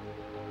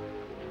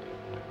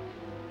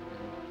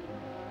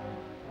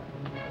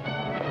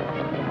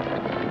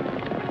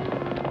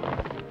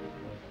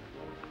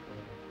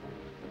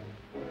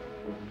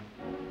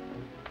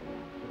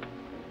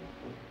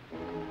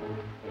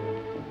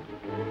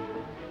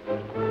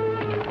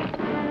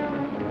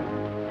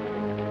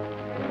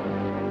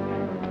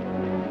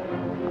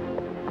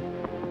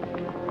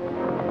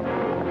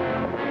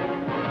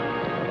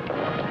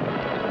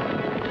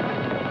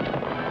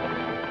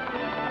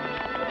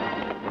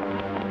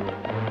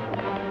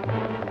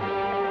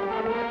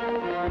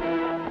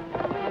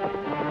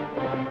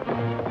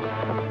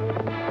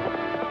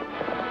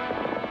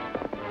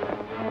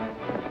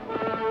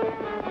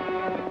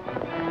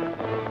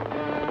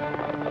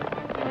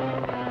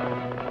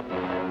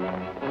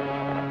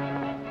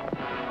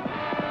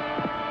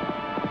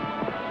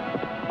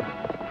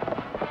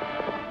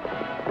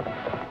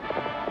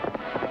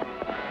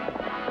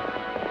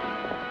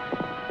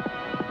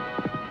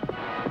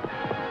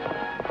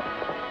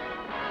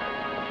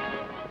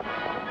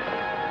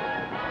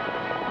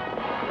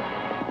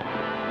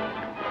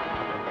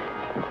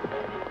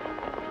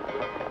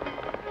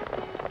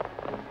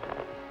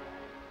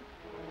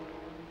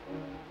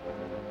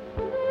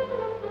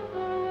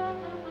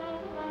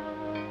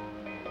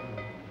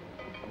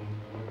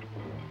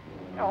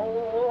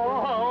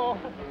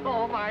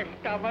 Oh, my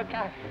stomach.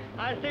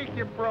 I think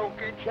you broke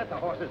it. Get the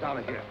horses out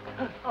of here.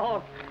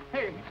 Oh,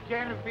 hey,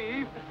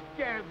 Genevieve.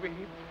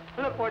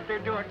 Look what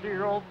they're doing to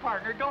your old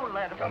partner. Don't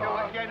let them do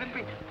it,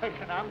 Genevieve.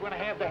 Listen, I'm going to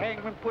have the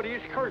hangman put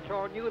his curse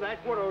on you.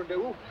 That's what I'll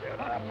do.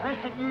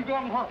 Listen, you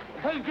dumb horse.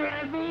 Hey,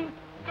 Genevieve.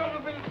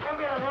 Come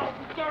here,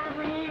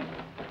 Genevieve.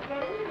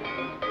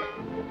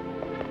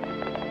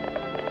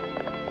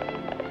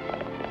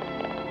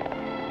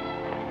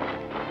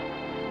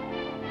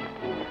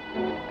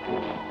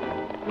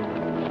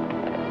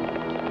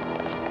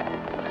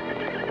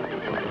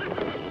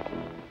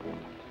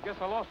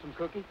 I lost him,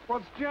 Cookie.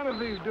 What's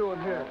Genevieve doing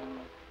here?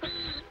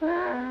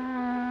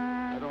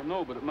 I don't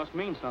know, but it must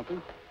mean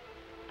something.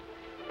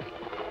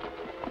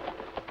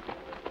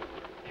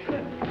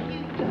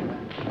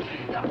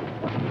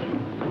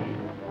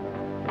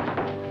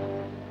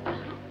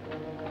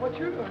 What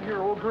you doing here,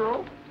 old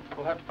girl?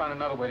 We'll have to find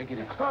another way to get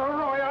in.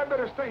 Roy, I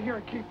better stay here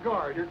and keep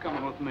guard. You're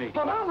coming with me.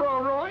 But now,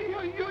 Roy,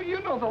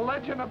 you know the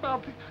legend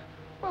about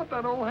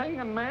that old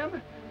hanging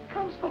man.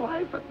 Comes to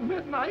life at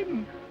midnight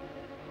and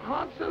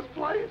haunts this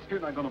place. You're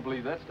not going to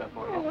believe that stuff,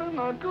 are you? Well, I'm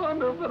not going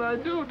to, but I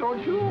do,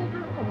 don't you, old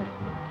girl?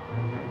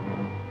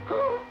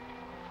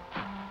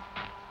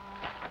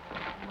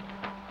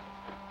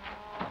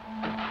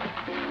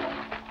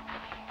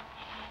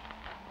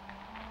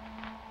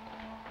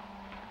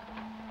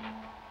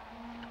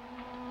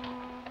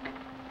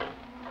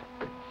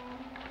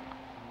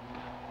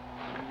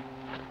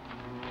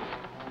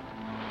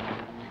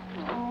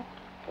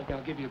 Okay,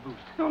 I'll give you a boost.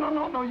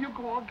 No, you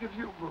go. I'll give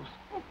you a boost.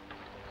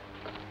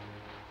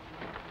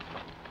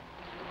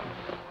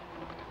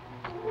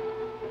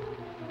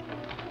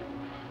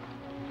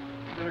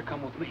 Better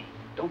come with me.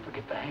 Don't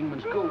forget the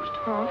hangman's ghost.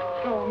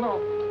 No.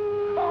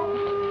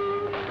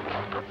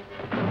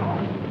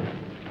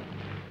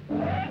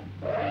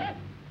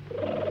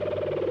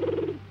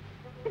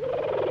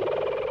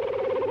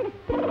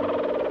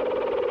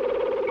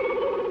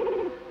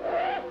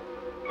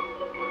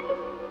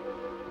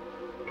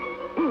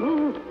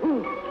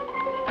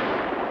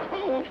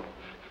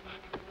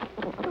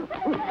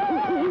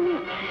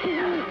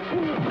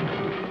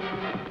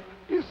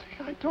 You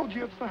see, I told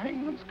you it's the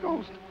hangman's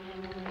ghost.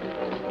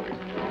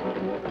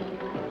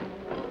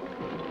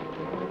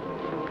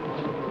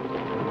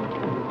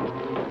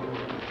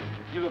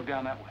 You look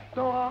down that way.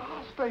 No,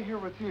 I'll stay here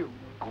with you.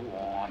 Go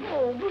on.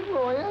 Oh, but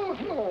Roy,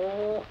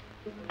 no.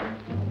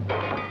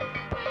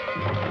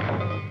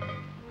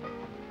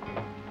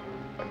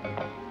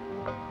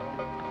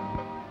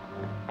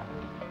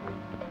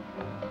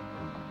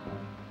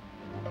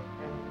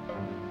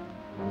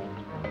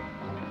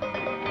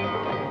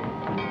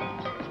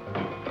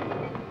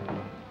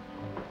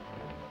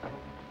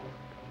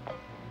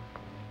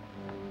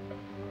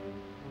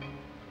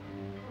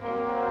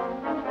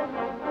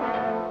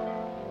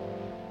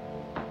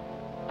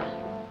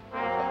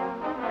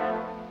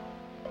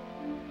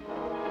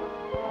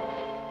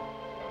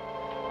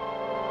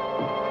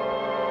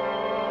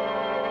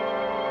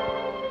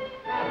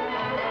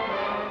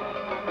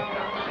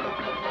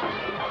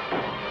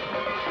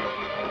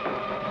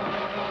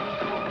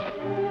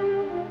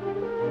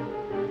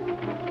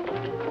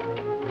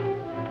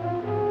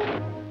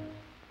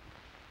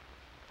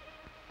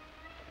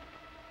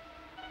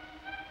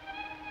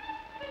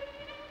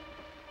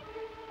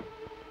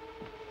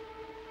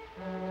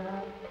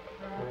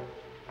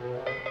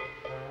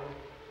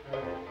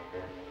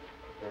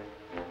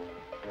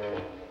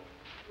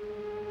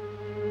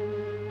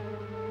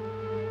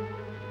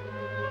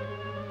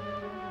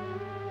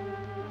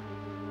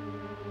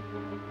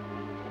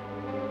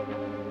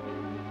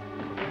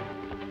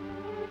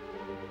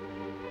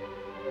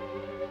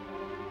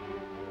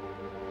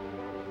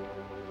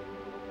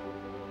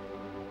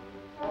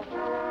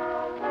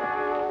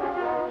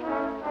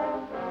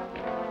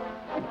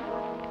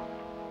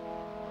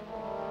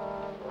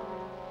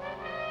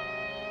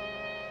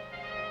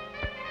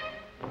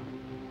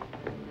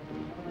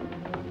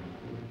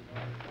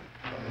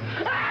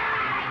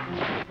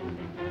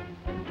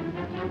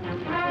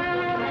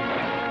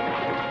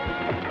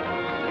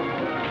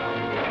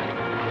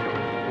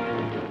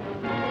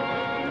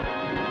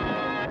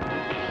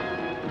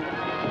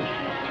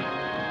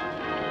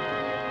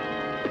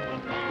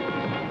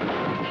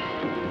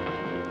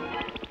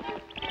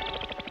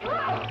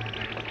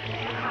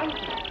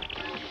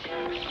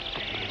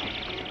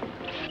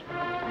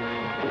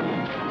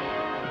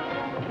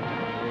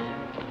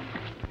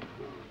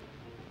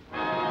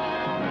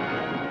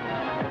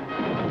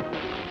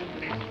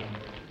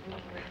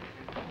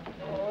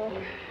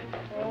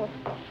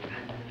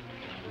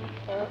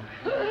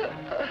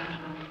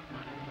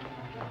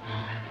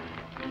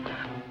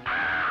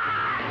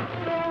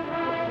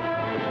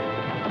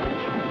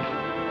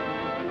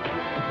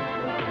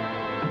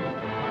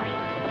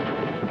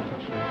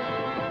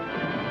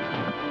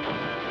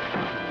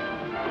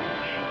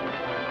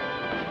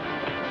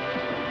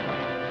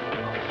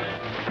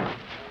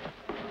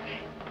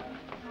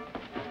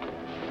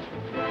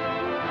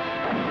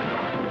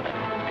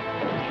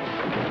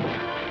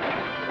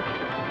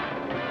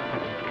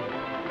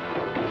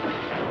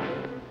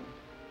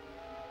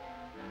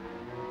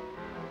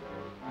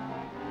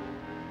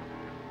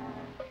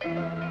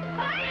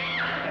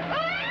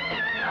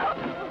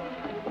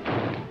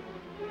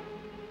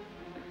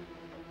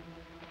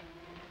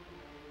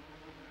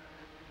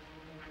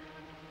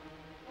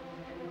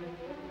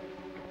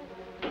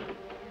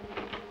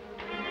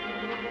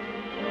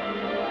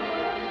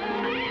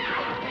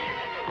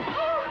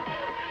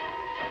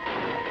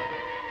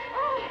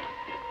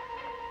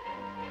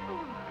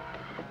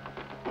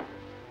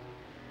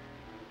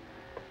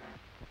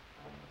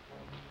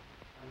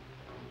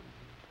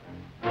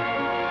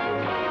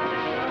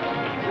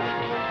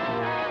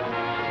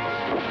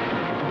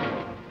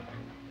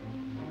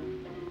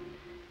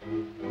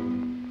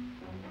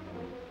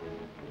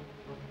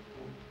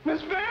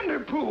 Miss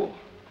Vanderpool!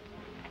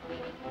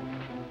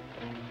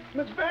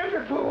 Miss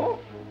Vanderpool!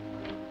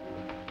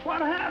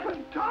 What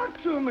happened?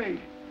 Talk to me.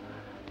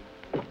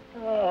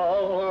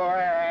 Oh,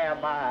 where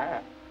am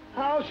I?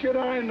 How should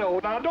I know?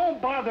 Now,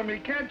 don't bother me.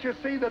 Can't you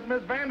see that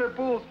Miss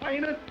Vanderpool's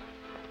fainted?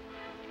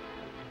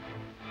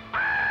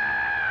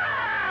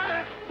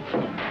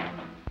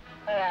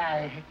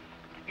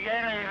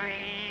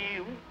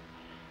 Genevieve,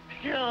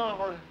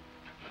 Silver.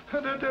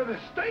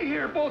 Stay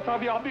here, both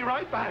of you. I'll be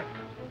right back.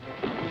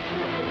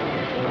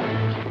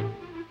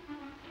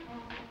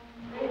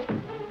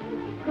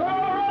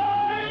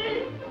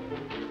 Roy!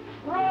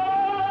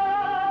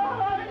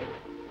 Roy!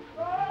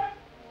 Roy!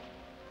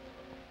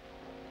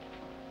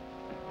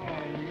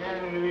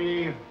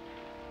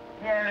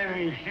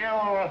 Genevieve,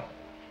 Silver.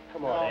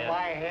 Come on, Ed.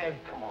 My head.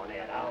 Come on,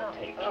 Ed. I'll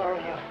take care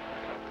of you.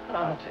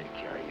 I'll take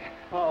care of you.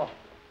 Oh,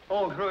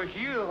 so it's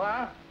you,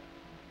 huh?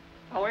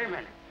 Oh, wait a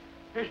minute.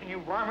 Listen,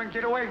 you varmint,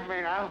 get away from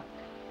me now.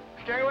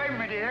 Stay away from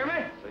me, do you hear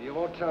me? So you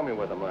won't tell me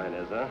where the mine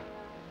is, huh?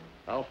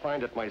 I'll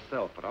find it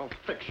myself, but I'll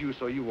fix you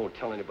so you won't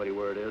tell anybody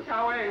where it is.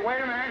 Now, wait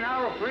a minute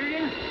now,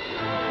 freezing.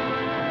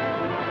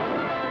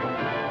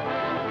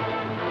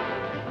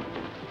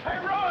 Hey,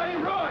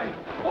 Roy!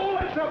 Oh,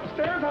 it's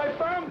upstairs. I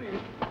found him.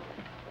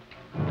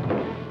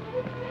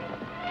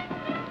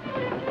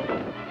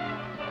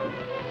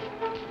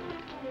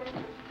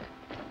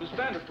 Miss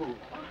Vanderpool.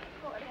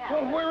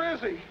 Well, where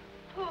is he?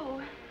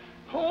 Who?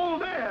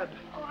 Old Ed.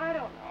 Oh, I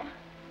don't know.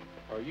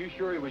 Are you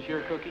sure he was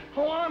here, Cookie?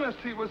 Oh, honest,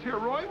 he was here,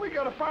 Roy. We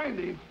gotta find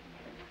him.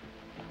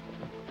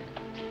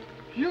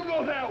 You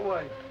go that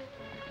way.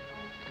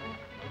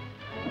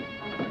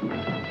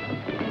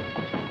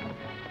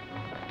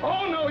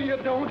 Oh, no, you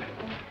don't.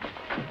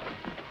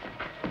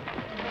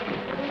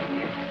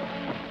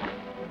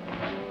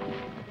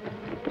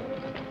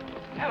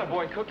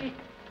 Attaboy, Cookie.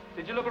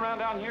 Did you look around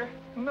down here?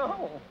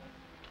 No.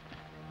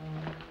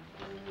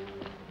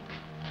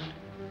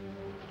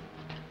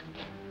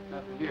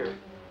 Nothing here.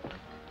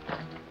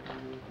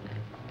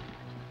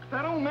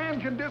 That old man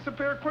can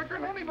disappear quicker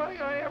than anybody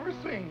I ever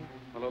seen.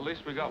 Well, at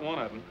least we got one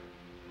of them.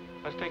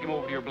 Let's take him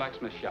over to your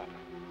blacksmith shop.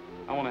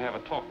 I want to have a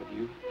talk with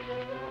you.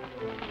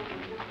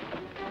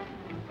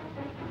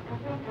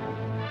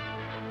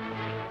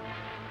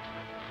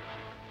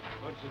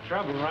 What's the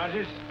trouble,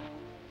 Rogers?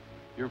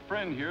 Your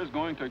friend here is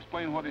going to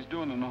explain what he's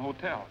doing in the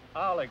hotel.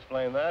 I'll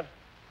explain that.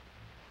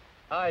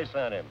 I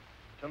sent him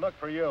to look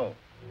for you.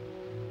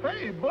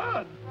 Hey,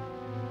 Bud.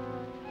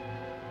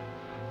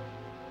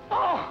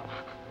 Oh,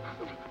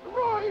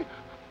 Roy.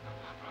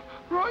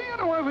 Roy, you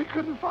know why we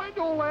couldn't find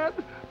old lad?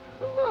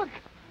 Look.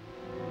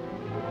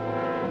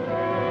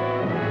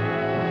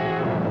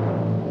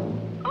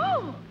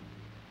 Oh!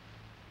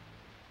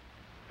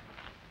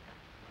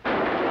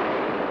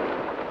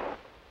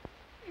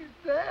 He's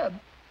dead.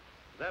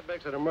 That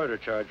makes it a murder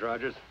charge,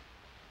 Rogers.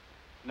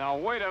 Now,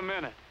 wait a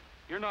minute.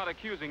 You're not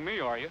accusing me,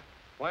 are you?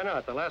 Why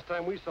not? The last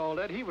time we saw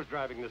Ed, he was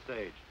driving the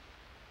stage.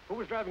 Who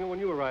was driving it when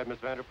you arrived, Miss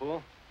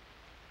Vanderpool?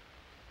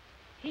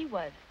 He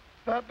was.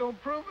 That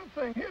don't prove a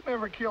thing. He'd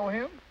never kill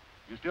him.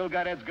 You still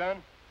got Ed's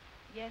gun?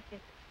 Yes,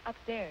 it's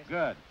upstairs.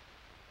 Good.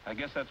 I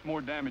guess that's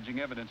more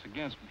damaging evidence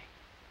against me.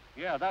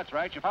 Yeah, that's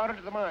right. You found it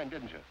at the mine,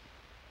 didn't you?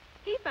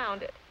 He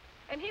found it.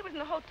 And he was in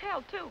the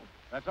hotel, too.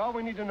 That's all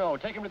we need to know.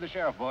 Take him to the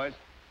sheriff, boys.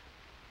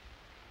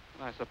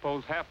 I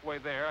suppose halfway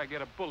there, I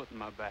get a bullet in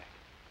my back.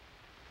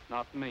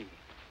 Not me.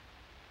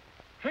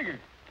 Trigger.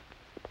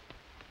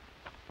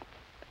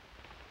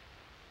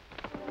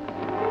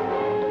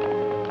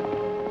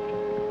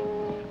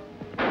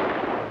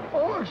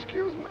 Oh,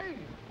 excuse me.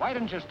 Why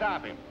didn't you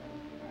stop him?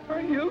 Are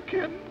you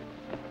kidding?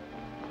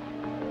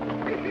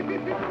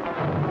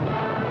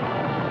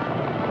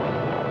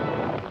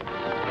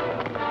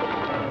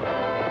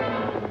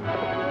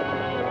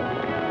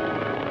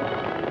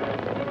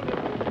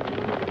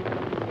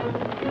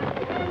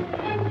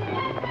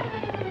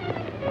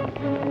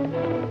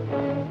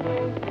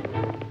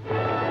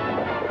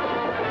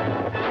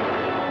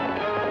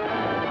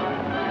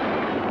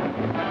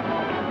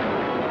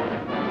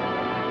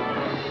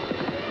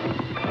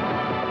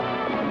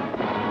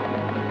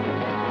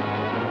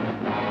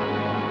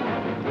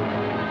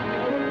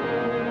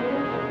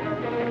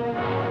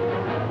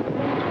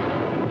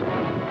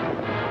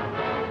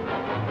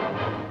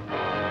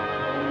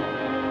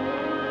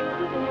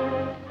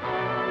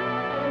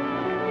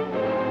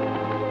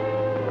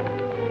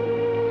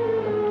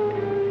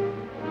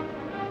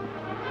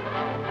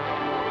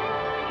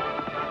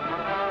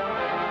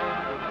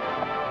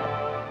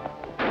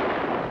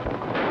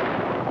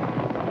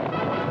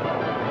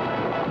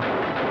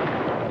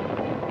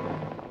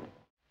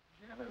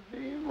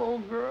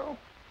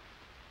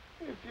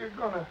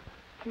 gonna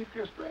keep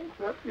your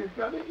strength up, you've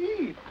got to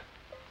eat.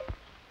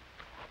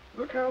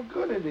 Look how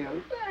good it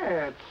is.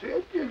 That's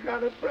it. You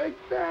got to break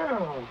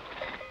down.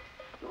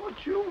 Don't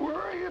you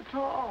worry at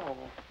all.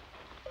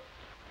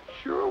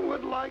 Sure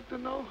would like to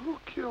know who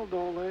killed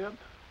old Ed.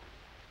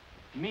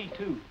 Me,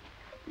 too.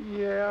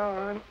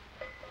 Yeah,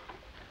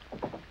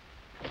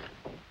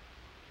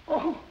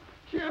 Oh,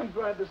 gee, I'm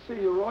glad to see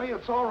you, Roy.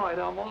 It's all right.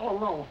 I'm all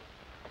alone.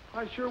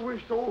 I sure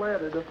wished old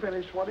Ed had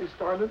finished what he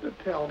started to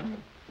tell me.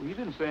 Well, you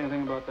didn't say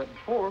anything about that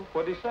before.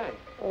 What'd he say?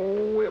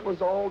 Oh, it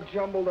was all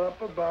jumbled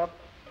up about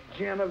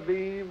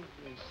Genevieve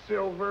and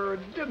Silver.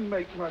 It didn't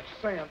make much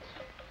sense.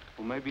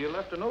 Well, maybe you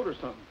left a note or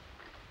something.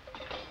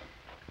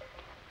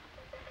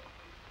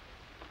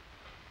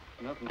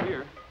 Nothing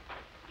here.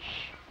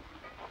 Shh,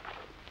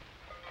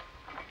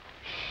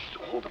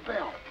 hold the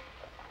bell.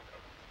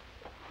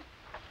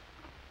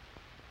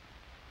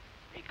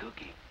 Hey,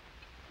 Cookie,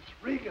 it's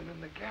Regan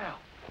and the gal.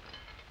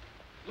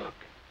 Look,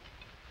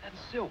 that's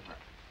Silver.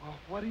 Well,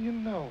 what do you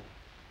know?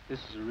 This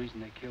is the reason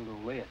they killed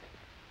old Ed.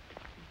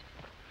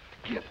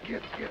 Get.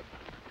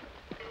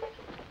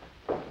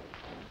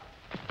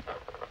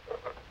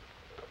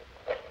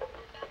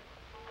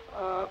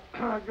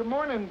 Good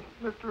morning,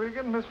 Mr.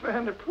 Regan, Miss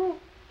Vanderpool.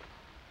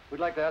 We'd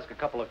like to ask a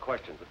couple of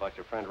questions about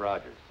your friend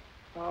Rogers.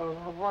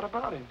 What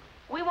about him?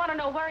 We want to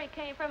know where he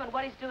came from and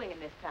what he's doing in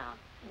this town.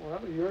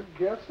 Well, your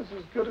guess is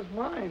as good as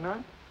mine, huh?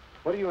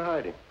 What are you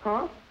hiding?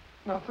 Huh?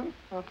 Nothing.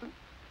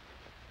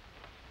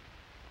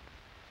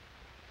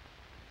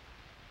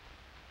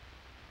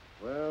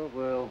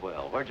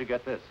 Well. Where'd you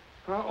get this?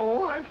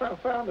 I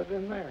found it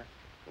in there.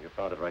 You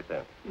found it right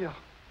there. Yeah.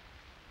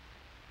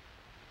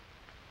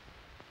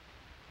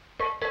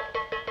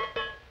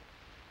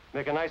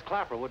 Make a nice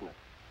clapper, wouldn't it?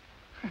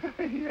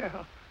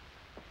 Yeah.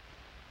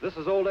 This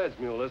is old Ed's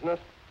mule, isn't it?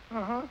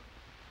 Uh-huh.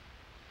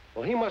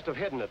 Well, he must have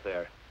hidden it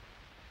there.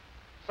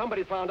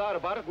 Somebody found out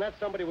about it, and that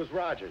somebody was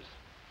Rogers.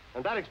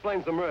 And that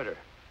explains the murder.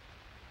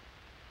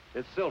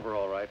 It's Silver,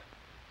 all right.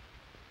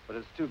 But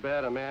it's too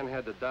bad a man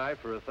had to die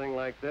for a thing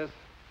like this.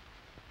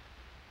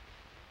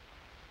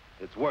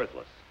 It's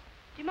worthless.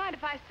 Do you mind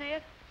if I see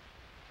it?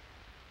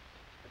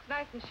 Looks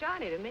nice and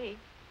shiny to me.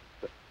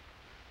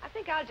 I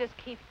think I'll just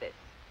keep this.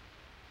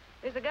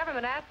 There's a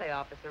government assay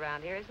office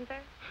around here, isn't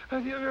there?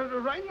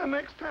 You're right in the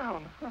next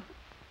town.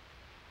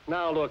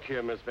 Now, look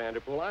here, Miss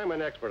Vanderpool. I'm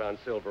an expert on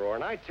silver ore,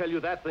 and I tell you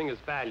that thing is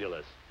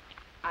valueless.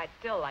 I'd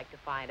still like to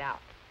find out.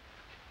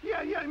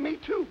 Yeah, me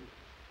too.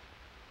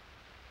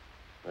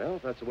 Well,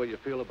 if that's the way you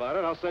feel about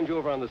it, I'll send you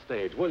over on the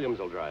stage. Williams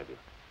will drive you.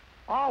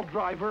 I'll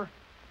drive her.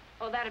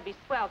 Oh, that'd be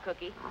swell,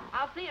 Cookie.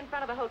 I'll see you in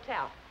front of the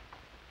hotel.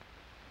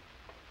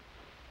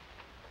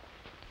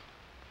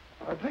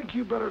 I think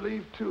you better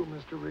leave too,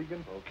 Mr.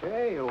 Regan.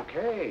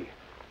 Okay.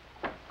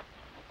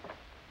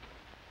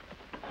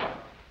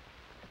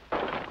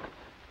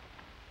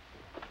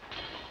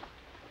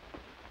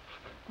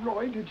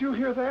 Roy, did you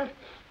hear that?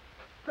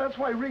 That's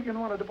why Regan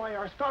wanted to buy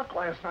our stock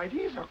last night.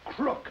 He's a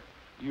crook.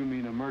 You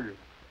mean a murderer.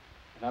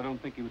 And I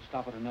don't think he would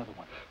stop at another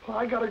one. Well,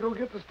 I gotta go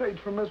get the stage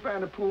from Miss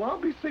Vanderpool.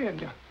 I'll be seeing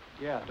you.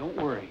 Yeah, don't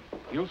worry.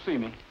 You'll see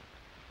me.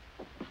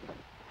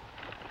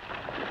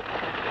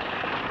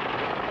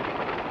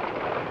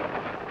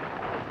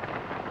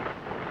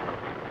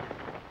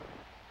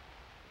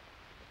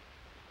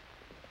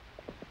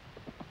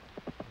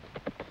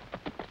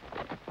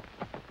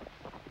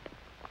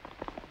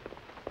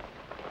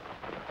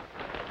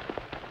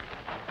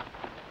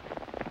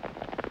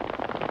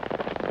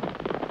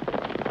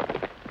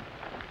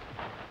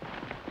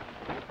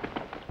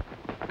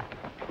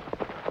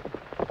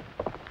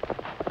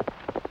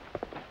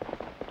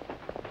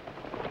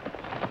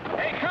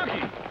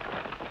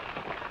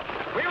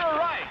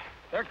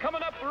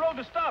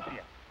 To stop you.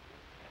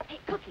 Hey,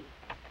 Cookie,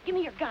 give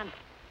me your gun.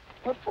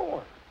 What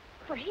for?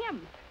 For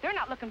him. They're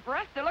not looking for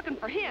us. They're looking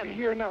for him.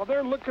 Here now,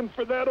 they're looking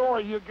for that ore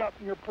you got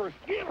in your purse.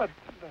 Give it.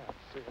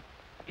 That's it.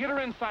 Get her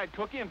inside,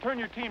 Cookie, and turn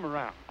your team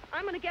around.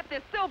 I'm going to get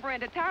this silver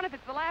into town if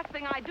it's the last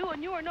thing I do,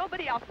 and you or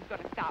nobody else is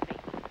going to stop me.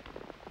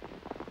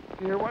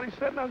 You hear what he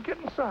said? Now get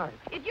inside.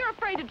 If you're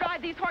afraid to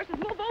drive these horses,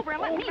 move over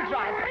and let me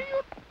drive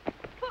them.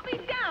 Put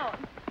me down.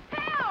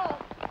 Help!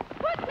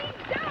 Put me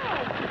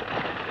down!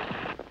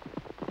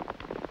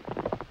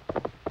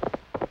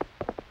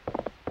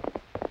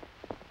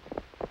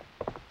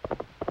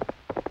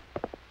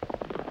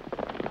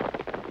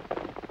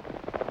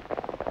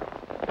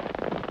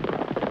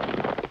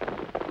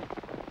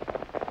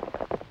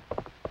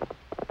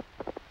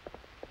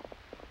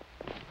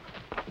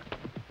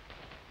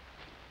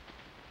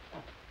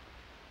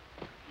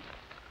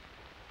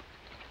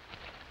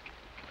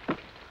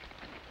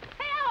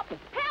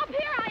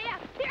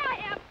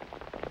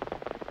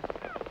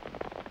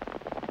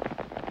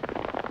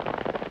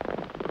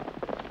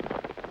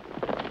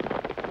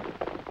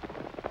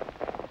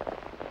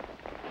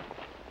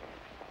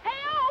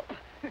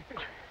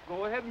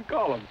 Go ahead and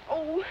call him.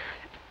 Oh,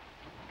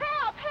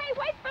 help! Hey,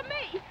 wait for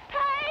me!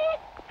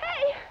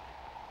 Hey!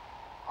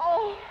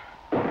 Oh!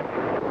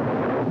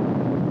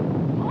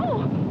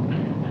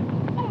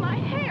 Oh, my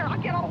hair!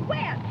 I'll get all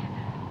wet!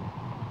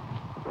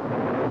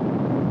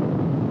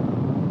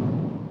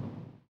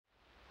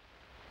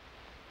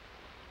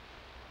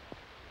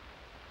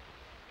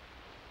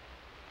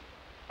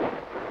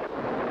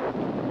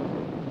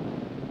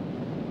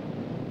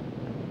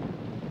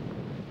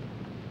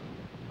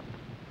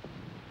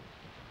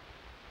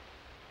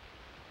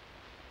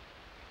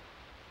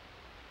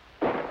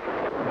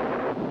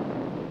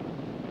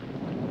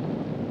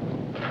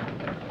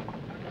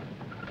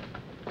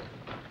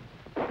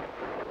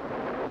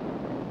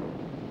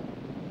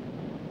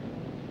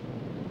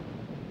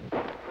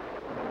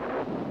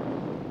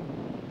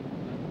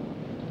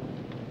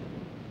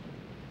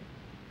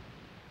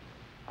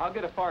 I'll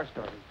get a fire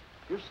started.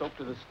 You're soaked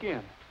to the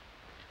skin.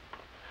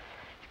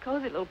 It's a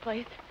cozy little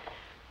place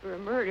for a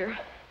murder.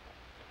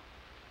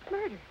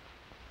 Murder.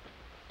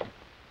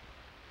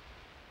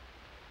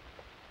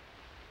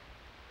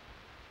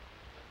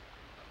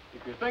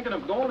 If you're thinking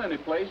of going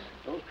anyplace,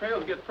 those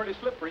trails get pretty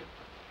slippery.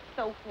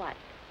 So what?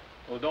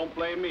 Well, don't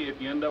blame me if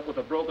you end up with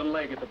a broken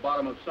leg at the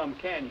bottom of some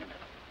canyon.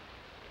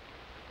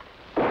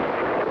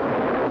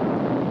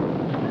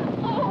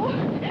 Oh!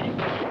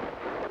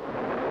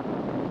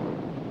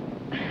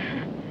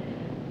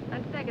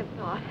 On second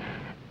thought,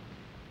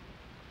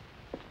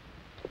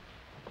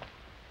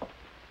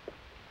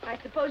 I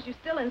suppose you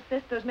still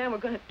insist those men were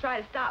going to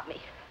try to stop me.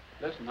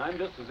 Listen, I'm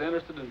just as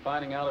interested in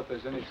finding out if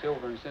there's any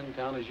silver in Sin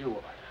Town as you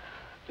are.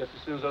 Just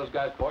as soon as those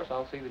guys course,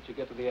 I'll see that you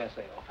get to the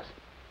assay office.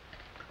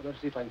 Let's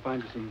see if I can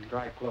find you some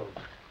dry clothes.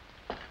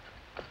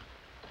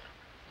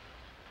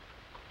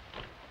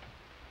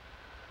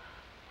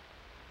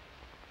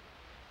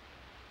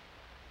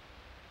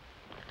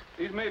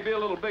 These may be a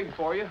little big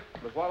for you,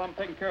 but while I'm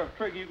taking care of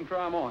Trigger, you can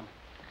try them on.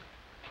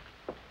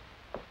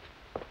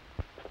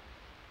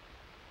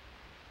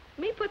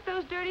 Me put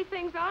those dirty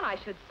things on? I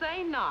should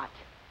say not.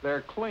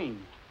 They're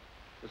clean.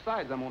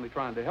 Besides, I'm only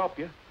trying to help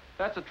you.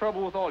 That's the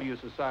trouble with all you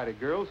society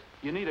girls.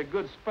 You need a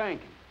good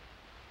spanking.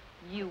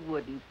 You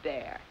wouldn't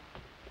dare.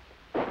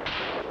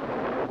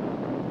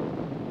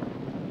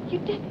 You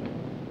didn't.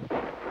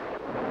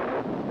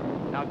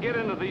 Now get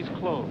into these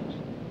clothes.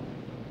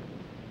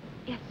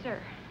 Yes, sir.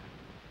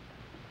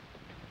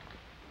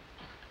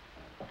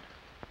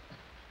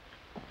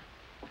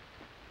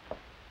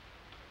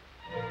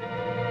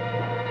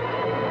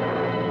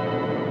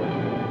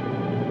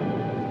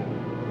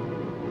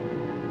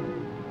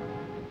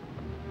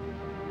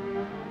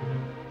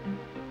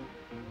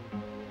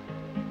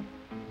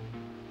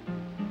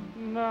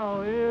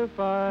 Now, if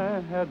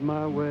I had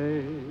my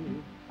way,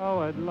 how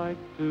I'd like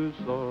to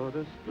sort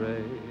of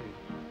stray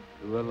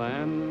to a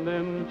land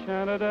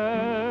enchanted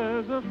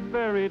as a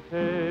fairy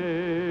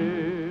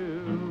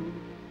tale.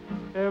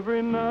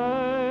 Every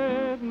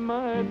night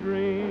my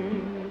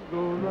dreams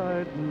go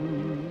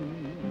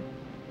riding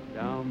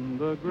down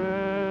the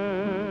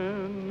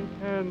Grand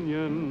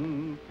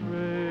Canyon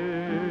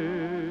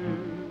Trail.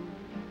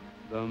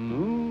 The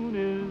moon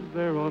is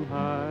there on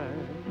high,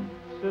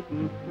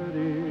 sitting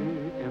pretty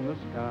in the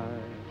sky,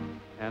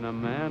 and a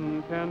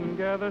man can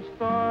gather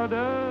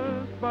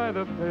stardust by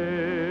the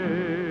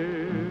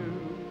pail.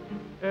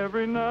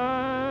 Every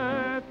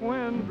night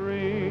when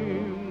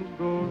dreams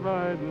go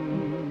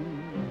riding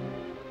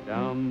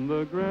down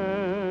the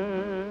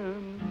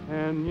Grand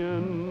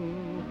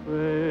Canyon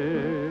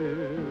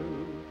Trail,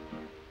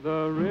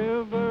 the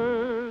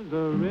river's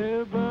a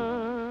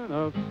ribbon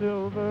of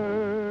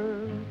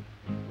silver,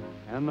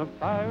 and the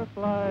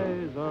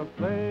fireflies are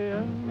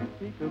playing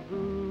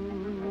peekaboo.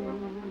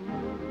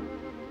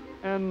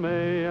 And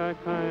may I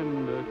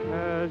kind of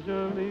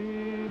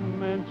casually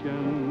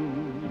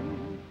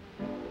mention,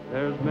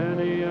 there's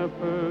many a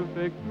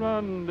perfect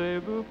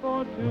rendezvous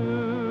for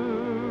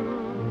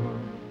two.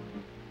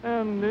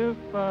 And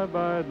if I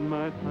bide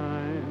my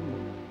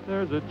time,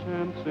 there's a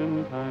chance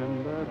in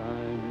time that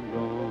I'm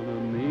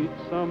gonna meet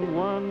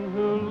someone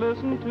who'll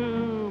listen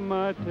to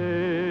my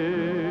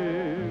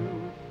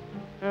tale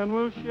and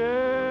will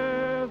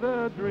share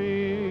the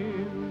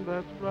dream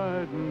that's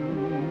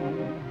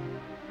riding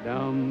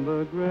down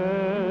the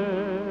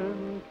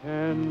Grand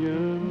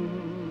Canyon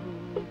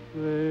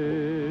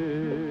Trail.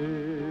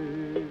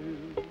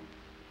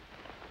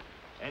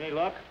 Any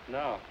luck?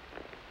 No.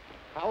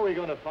 How are we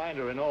going to find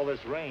her in all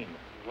this rain?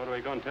 What are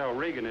we going to tell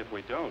Regan if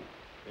we don't?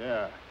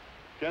 Yeah.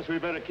 Guess we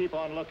better keep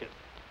on looking.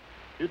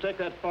 You take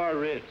that far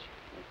ridge.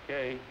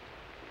 Okay.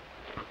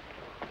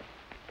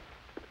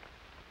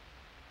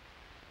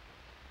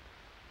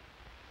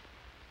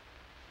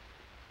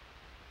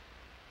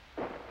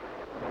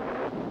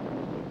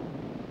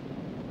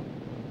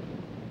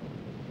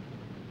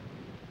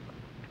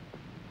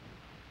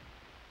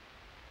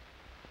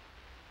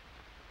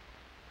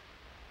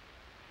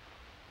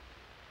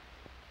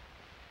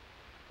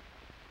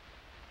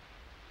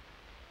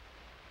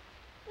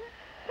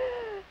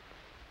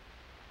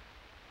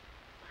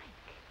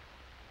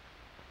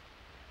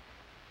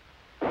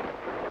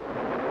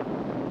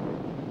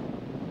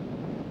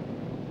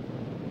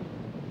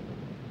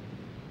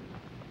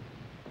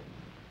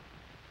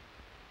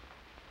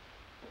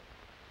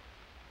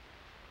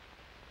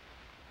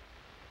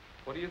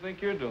 What do you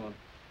think you're doing?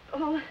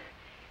 Oh,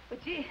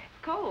 but gee,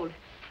 it's cold.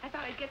 I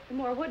thought I'd get some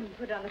more wood and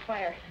put it on the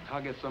fire.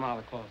 I'll get some out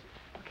of the closet.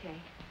 Okay.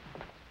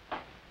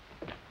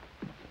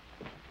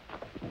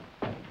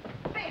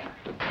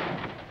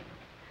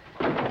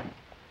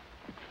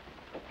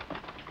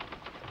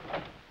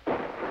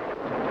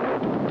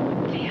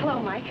 Gee, hello,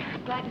 Mike.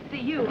 Glad to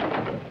see you.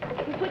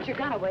 You put your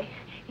gun away.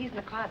 He's in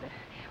the closet.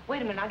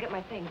 Wait a minute, I'll get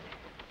my things.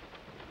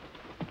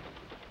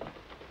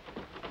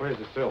 Where's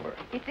the silver?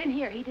 It's in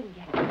here. He didn't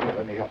get it.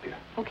 Let me help you.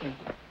 Okay.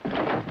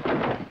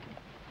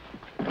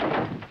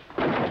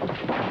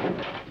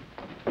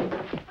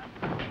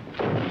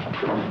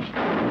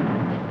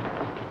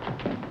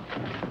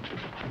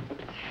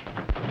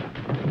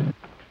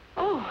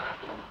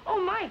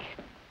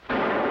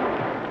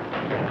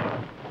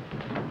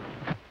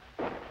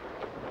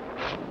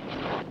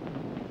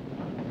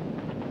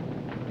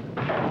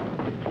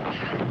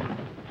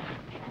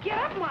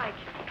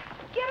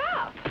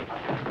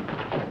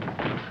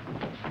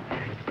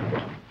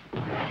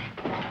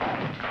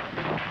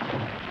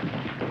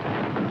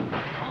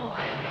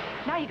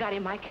 got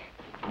him, Mike.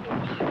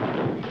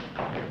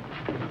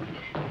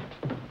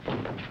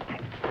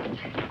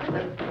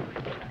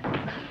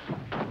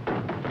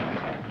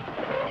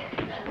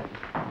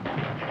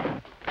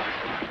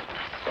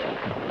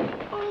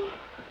 Oh.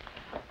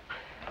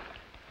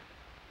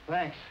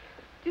 Thanks.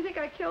 Do you think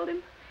I killed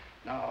him?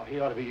 No, he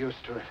ought to be used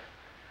to it.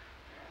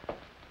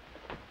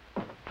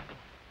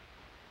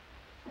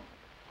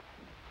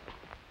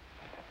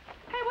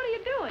 Hey, what are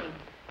you doing?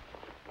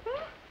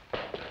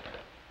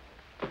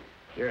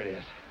 Here it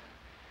is.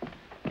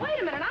 Wait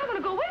a minute, I'm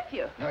going to go with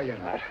you. No, you're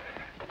not.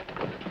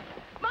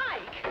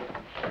 Mike!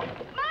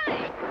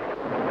 Mike!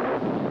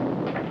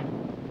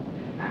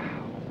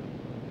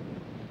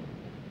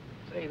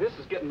 Say, this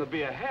is getting to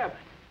be a habit.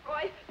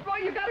 Roy,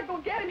 you got to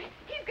go get him.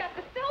 He's got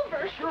the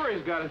silver. Sure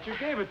he's got it. You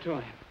gave it to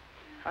him.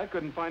 I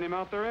couldn't find him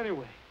out there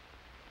anyway.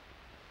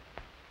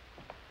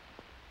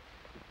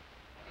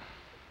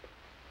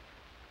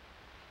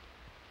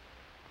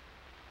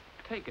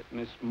 Take it,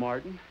 Miss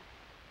Martin.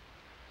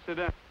 Sit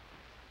down.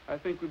 I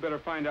think we better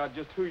find out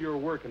just who you're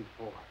working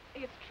for.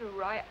 It's true,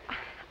 Roy.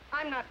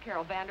 I'm not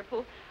Carol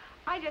Vanderpool.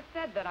 I just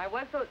said that I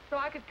was so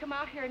I could come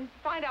out here and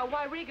find out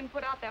why Regan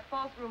put out that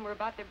false rumor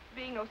about there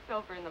being no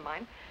silver in the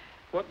mine.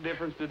 What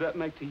difference did that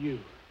make to you?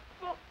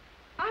 Well,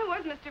 I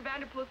was Mr.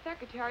 Vanderpool's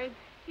secretary.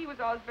 He was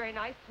always very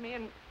nice to me,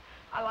 and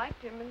I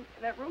liked him, and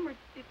that rumor,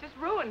 it just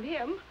ruined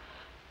him.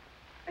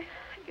 I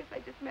guess I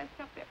just messed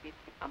up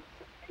everything. I'm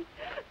sorry.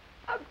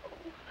 I'll go.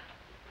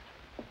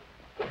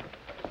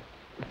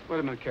 Wait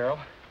a minute, Carol.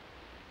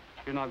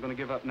 You're not going to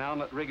give up now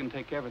and let Regan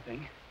take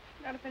everything.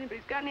 Not if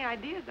anybody's got any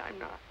ideas, I'm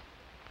not.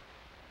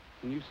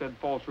 When you said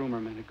false rumor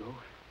a minute ago,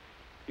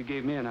 you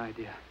gave me an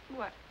idea.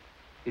 What?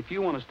 If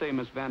you want to stay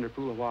Miss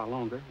Vanderpool a while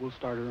longer, we'll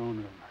start our own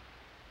rumor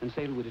and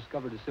say that we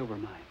discovered a silver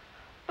mine.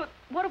 But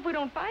what if we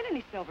don't find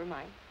any silver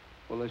mine?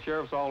 Well, the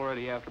sheriff's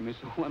already after me,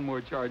 so one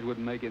more charge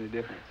wouldn't make any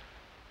difference.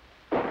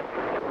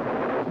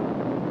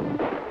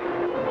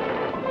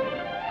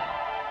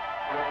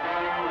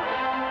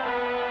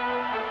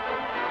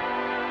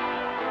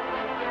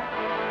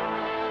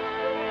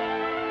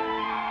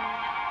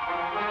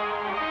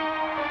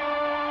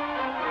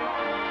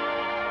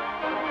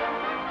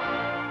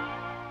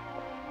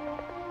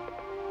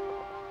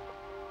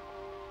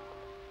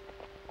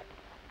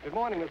 Good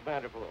morning, Miss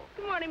Vanderpool.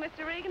 Good morning,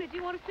 Mr. Regan. Did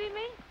you want to see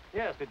me?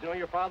 Yes, did you know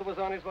your father was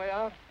on his way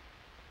out?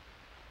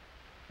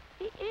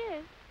 He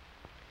is.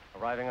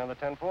 Arriving on the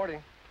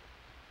 10:40.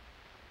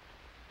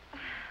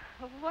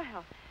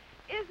 Well,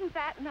 isn't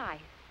that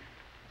nice?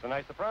 It's a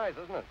nice surprise,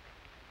 isn't it?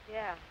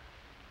 Yeah.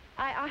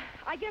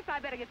 I guess I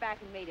better get back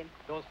and meet him.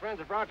 Those friends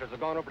of Rogers have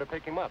gone over to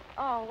pick him up.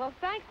 Oh, well,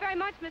 thanks very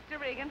much, Mr.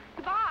 Regan.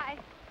 Goodbye.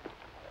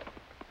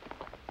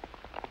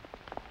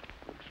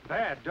 Looks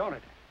bad, don't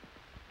it?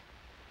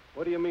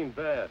 What do you mean,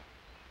 bad?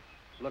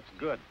 Looks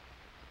good.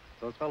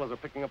 Those fellows are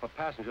picking up a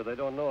passenger they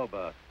don't know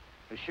about.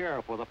 A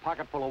sheriff with a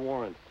pocket full of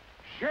warrants.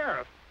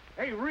 Sheriff?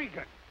 Hey,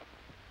 Regan.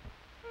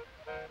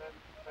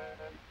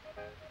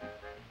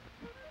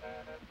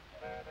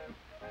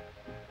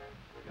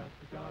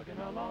 Just jogging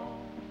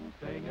along,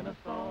 singing a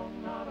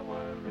song, not a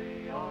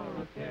worry or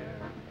a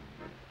care.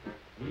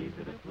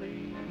 Easy to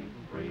please,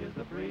 free as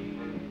a breeze,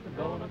 I'm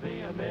gonna be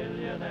a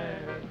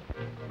millionaire.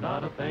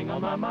 Not a thing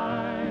on my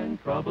mind,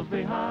 troubles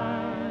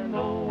behind,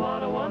 oh,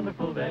 what a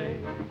wonderful day.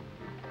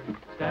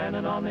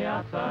 Standing on the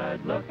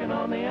outside, looking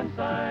on the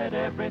inside,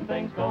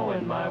 everything's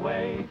going my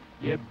way.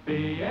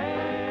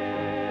 Yippee-yay!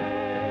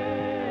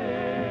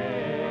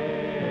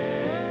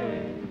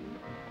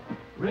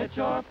 Rich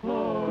or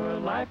poor,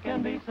 life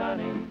can be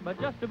sunny, but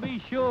just to be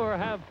sure,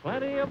 have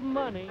plenty of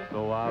money.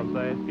 So I'll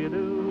say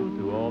skidoo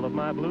to all of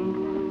my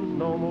blues,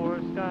 no more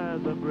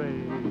skies of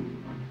gray.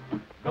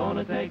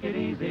 Gonna take it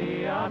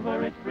easy, out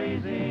where it's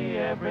breezy,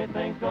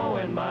 everything's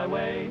going my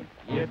way.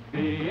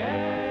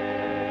 Yippee-yay!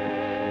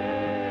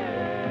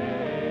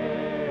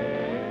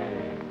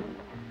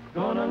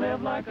 Gonna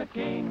live like a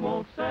king,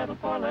 won't settle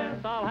for less.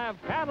 I'll have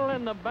cattle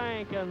in the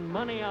bank and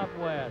money out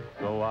west.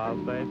 So I'll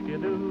say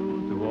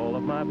skidoo to all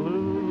of my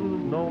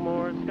blues, no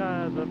more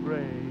skies of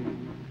gray.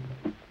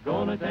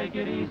 Gonna take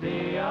it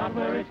easy, out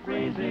where it's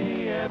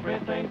breezy,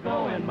 everything's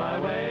going my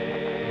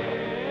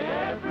way.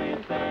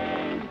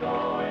 Everything's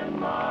going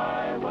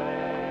my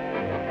way.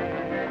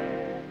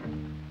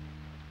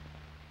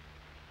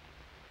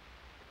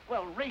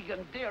 Well,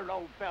 Regan, dear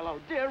old fellow,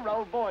 dear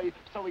old boy.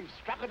 So we've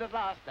struck it at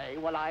last, eh?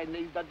 Well, I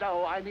need the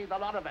dough. I need a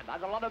lot of it.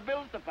 I've a lot of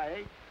bills to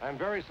pay. I'm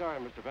very sorry,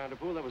 Mr.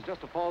 Vanderpool. That was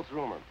just a false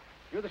rumor.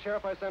 You're the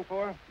sheriff I sent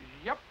for?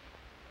 Yep.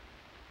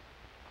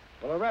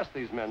 Well, arrest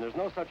these men. There's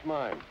no such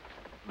mine.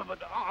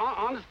 But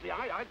honestly,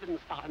 I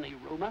didn't start any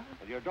rumor.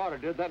 If your daughter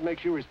did, that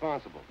makes you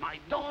responsible. My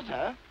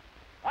daughter?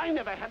 I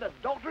never had a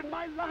daughter in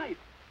my life.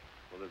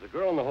 Well, there's a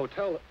girl in the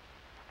hotel.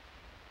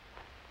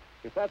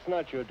 If that's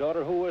not your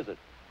daughter, who is it?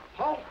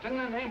 Halt in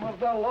the name of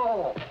the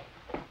law.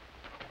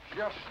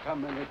 Just a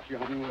minute,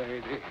 young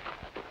lady.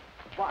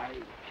 Why,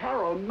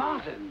 Carol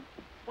Martin.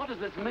 What does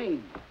this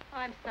mean?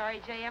 I'm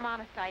sorry, J.M.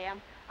 Honest, I am.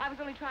 I was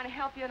only trying to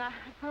help you, and I...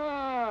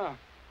 Ah,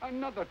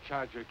 another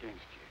charge against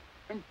you.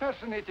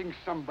 Impersonating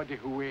somebody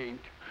who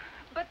ain't.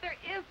 But there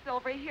is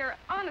silver here.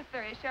 Honest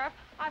there is, Sheriff.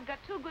 I've got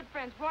two good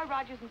friends, Roy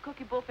Rogers and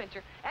Cookie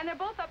Bullfincher, and they're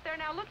both up there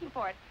now looking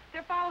for it.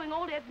 They're following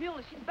old Ed's mule.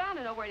 She's bound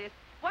to know where it is.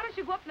 Why don't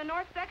you go up in the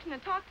north section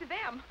and talk to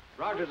them?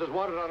 Rogers is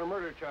wanted on a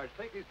murder charge.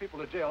 Take these people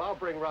to jail. I'll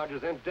bring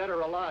Rogers in, dead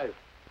or alive.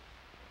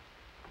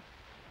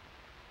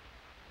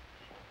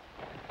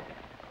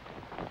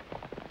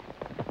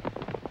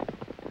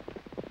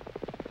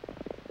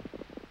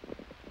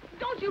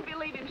 Don't you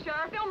believe him,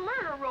 Sheriff. They'll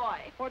murder Roy.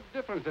 What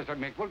difference does it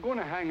make? We're going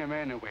to hang him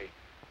anyway.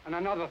 And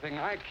another thing,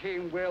 I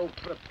came well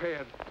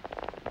prepared.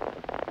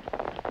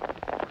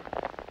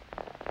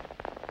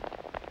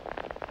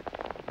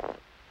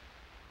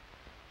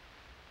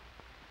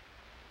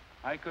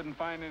 I couldn't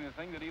find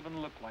anything that even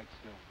looked like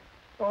silver.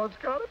 Well, it's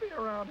got to be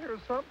around here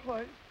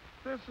someplace.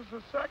 This is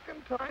the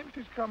second time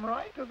she's come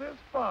right to this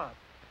spot.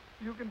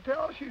 You can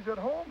tell she's at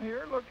home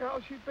here. Look how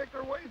she picked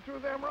her way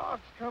through them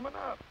rocks coming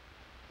up.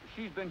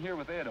 She's been here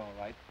with Ed, all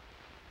right.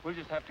 We'll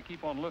just have to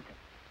keep on looking.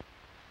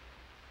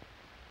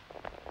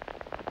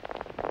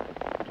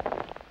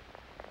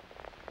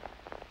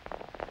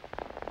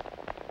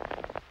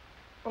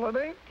 Well, it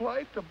ain't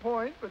polite to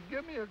point, but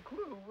give me a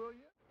clue, will you?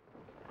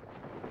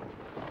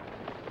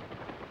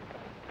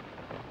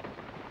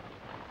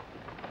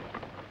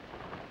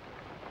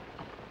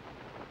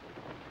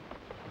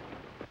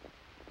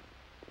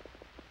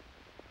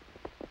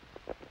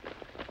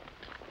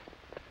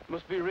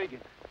 Must be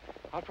rigging.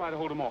 I'll try to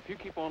hold him off. You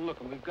keep on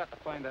looking. We've got to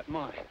find that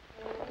mine.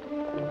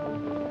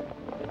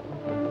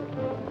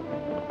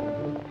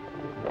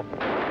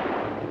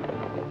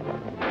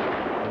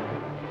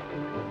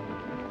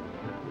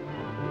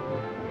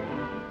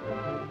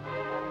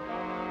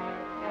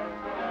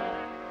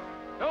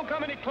 Don't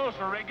come any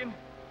closer, Regan.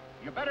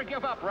 You better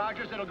give up,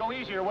 Rogers. It'll go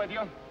easier with you.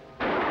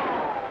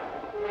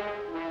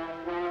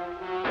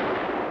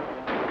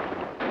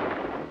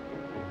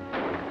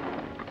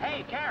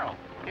 Hey, Carol,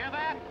 hear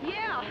that?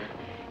 Yeah.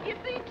 You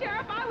see,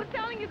 Sheriff, I was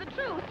telling you the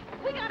truth.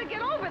 We got to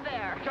get over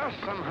there. Just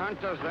some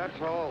hunters, that's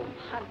all.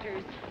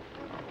 Hunters.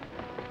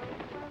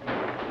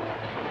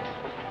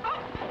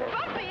 Oh,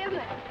 bumpy, isn't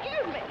it?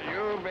 Excuse me.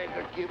 You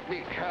better keep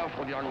me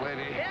careful, young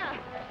lady. Yeah.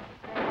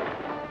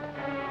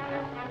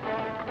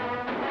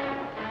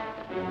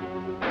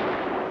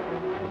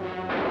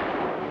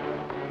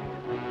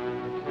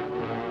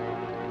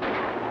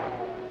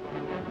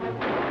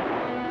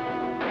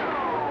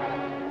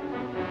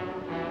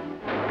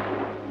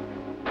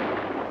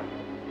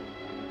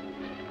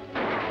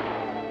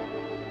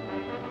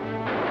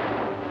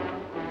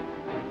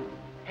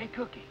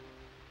 Cookie,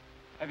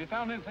 have you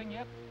found anything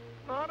yet?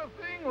 Not a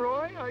thing,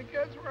 Roy. I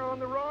guess we're on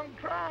the wrong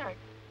track.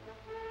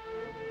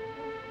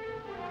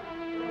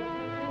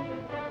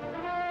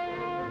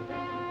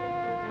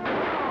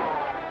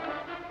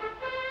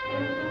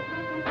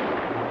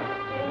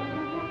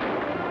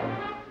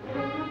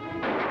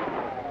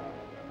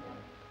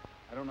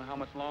 I don't know how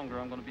much longer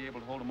I'm going to be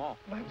able to hold them off.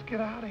 Let's get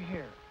out of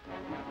here.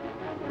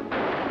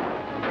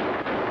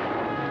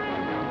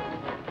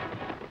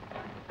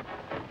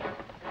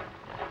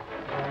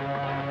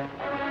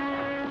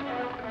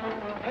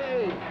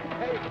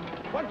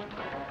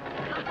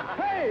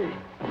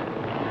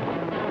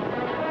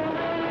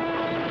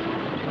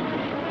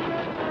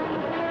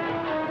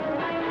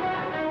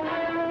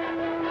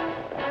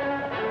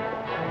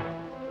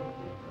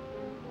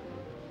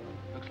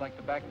 Like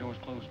the back door's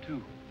closed,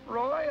 too.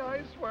 Roy,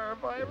 I swear,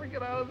 if I ever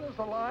get out of this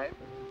alive,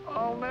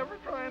 I'll never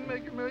try and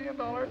make $1 million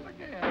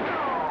again.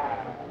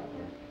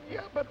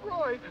 Yeah, but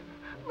Roy,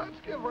 let's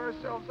give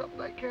ourselves up.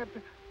 They can't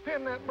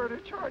pin that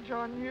murder charge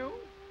on you.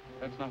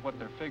 That's not what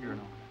they're figuring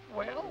on.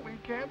 Well, we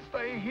can't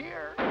stay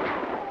here.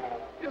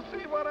 You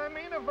see what I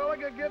mean? A fella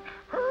could get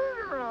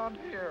hurt around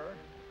here.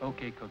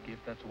 Okay, Cookie, if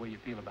that's the way you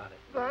feel about it.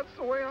 That's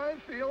the way I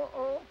feel.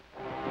 Oh.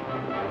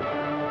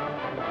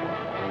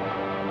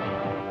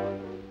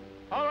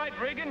 All right,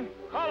 Regan,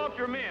 call up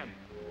your men.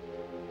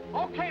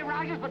 Okay,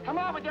 Rogers, but come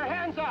on with your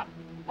hands up.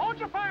 Hold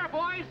your fire,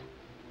 boys.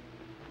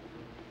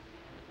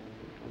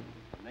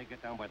 When they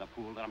get down by the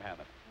pool, let them have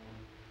it.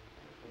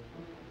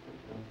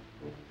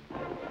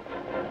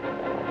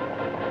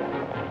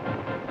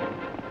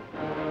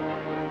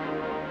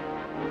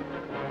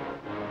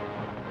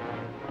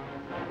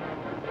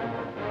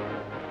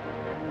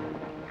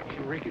 Hey,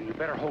 Regan, you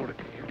better hold it.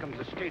 Here comes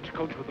the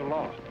stagecoach with the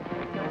law.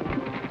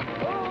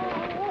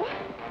 Oh!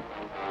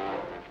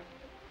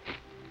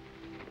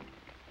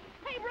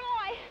 Hey,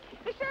 Roy,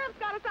 the sheriff's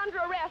got us under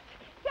arrest.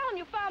 Tell him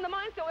you found the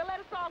mine so he'll let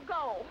us all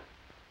go.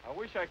 I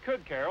wish I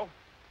could, Carol.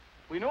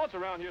 We know it's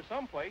around here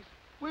someplace.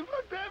 We've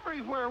looked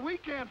everywhere. We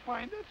can't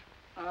find it.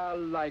 A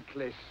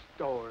likely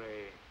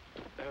story.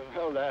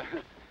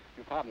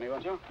 You pardon me,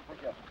 won't you?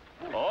 Okay.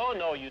 Oh,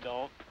 no, you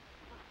don't.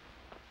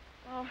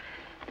 Oh,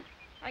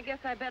 I guess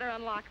I better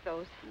unlock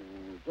those.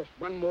 Just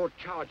one more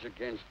charge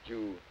against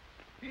you.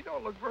 He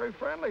don't look very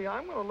friendly.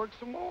 I'm going to look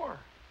some more.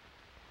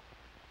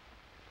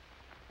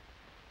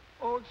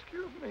 Oh,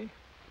 excuse me.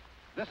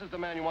 This is the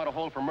man you want to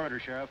hold for murder,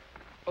 Sheriff.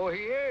 Oh, he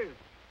is.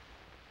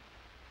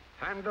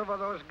 Hand over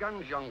those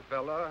guns, young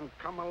fella, and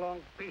come along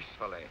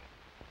peacefully.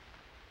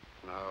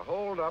 Now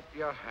hold up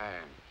your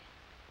hands.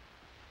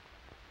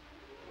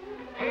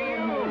 Hey,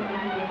 you!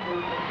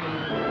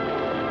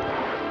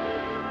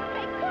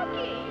 Hey,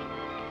 Cookie!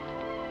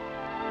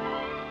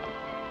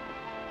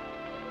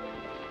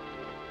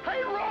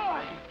 Hey,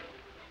 Roy!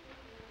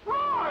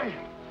 Roy!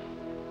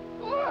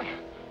 Look!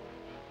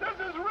 This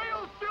is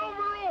real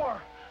silver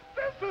ore.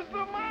 This is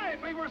the mine.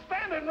 We were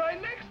standing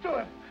right next to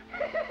it.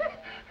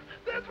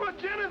 That's what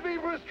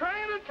Genevieve was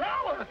trying to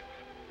tell us.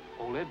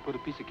 Old Ed put a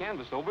piece of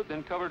canvas over it,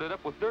 then covered it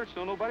up with dirt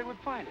so nobody would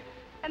find it.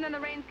 And then the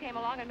rains came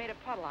along and made a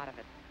puddle out of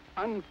it.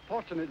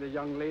 Unfortunately,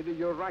 young lady,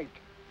 you're right.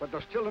 But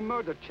there's still a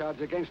murder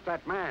charge against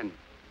that man.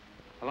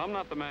 Well, I'm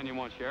not the man you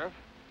want, Sheriff.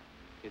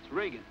 It's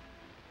Regan.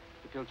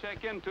 If you'll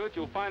check into it,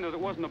 you'll find that it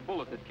wasn't a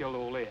bullet that killed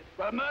old Ed.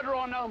 Well, murder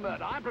or no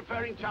murder, I'm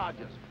preparing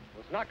charges.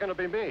 It's not going to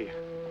be me.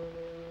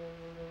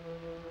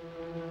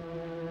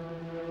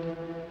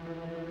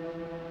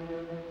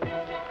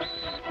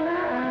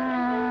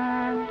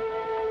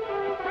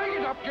 Bring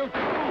it up, you two!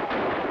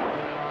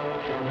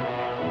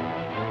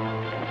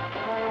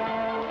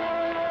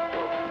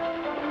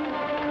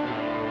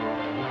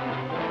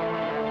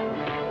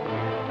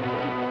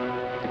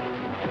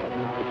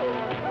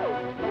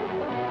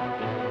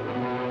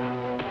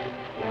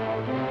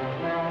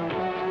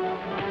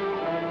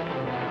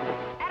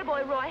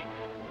 Attaboy, Roy.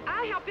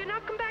 I'll help you. Now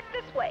come back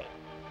this way.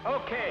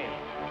 Okay.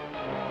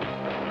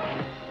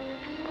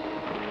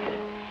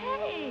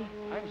 Hey!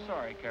 I'm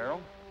sorry,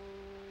 Carol.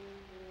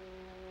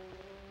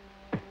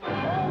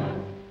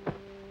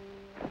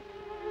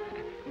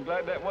 I'm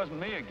glad that wasn't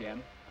me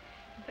again.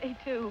 Me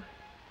too.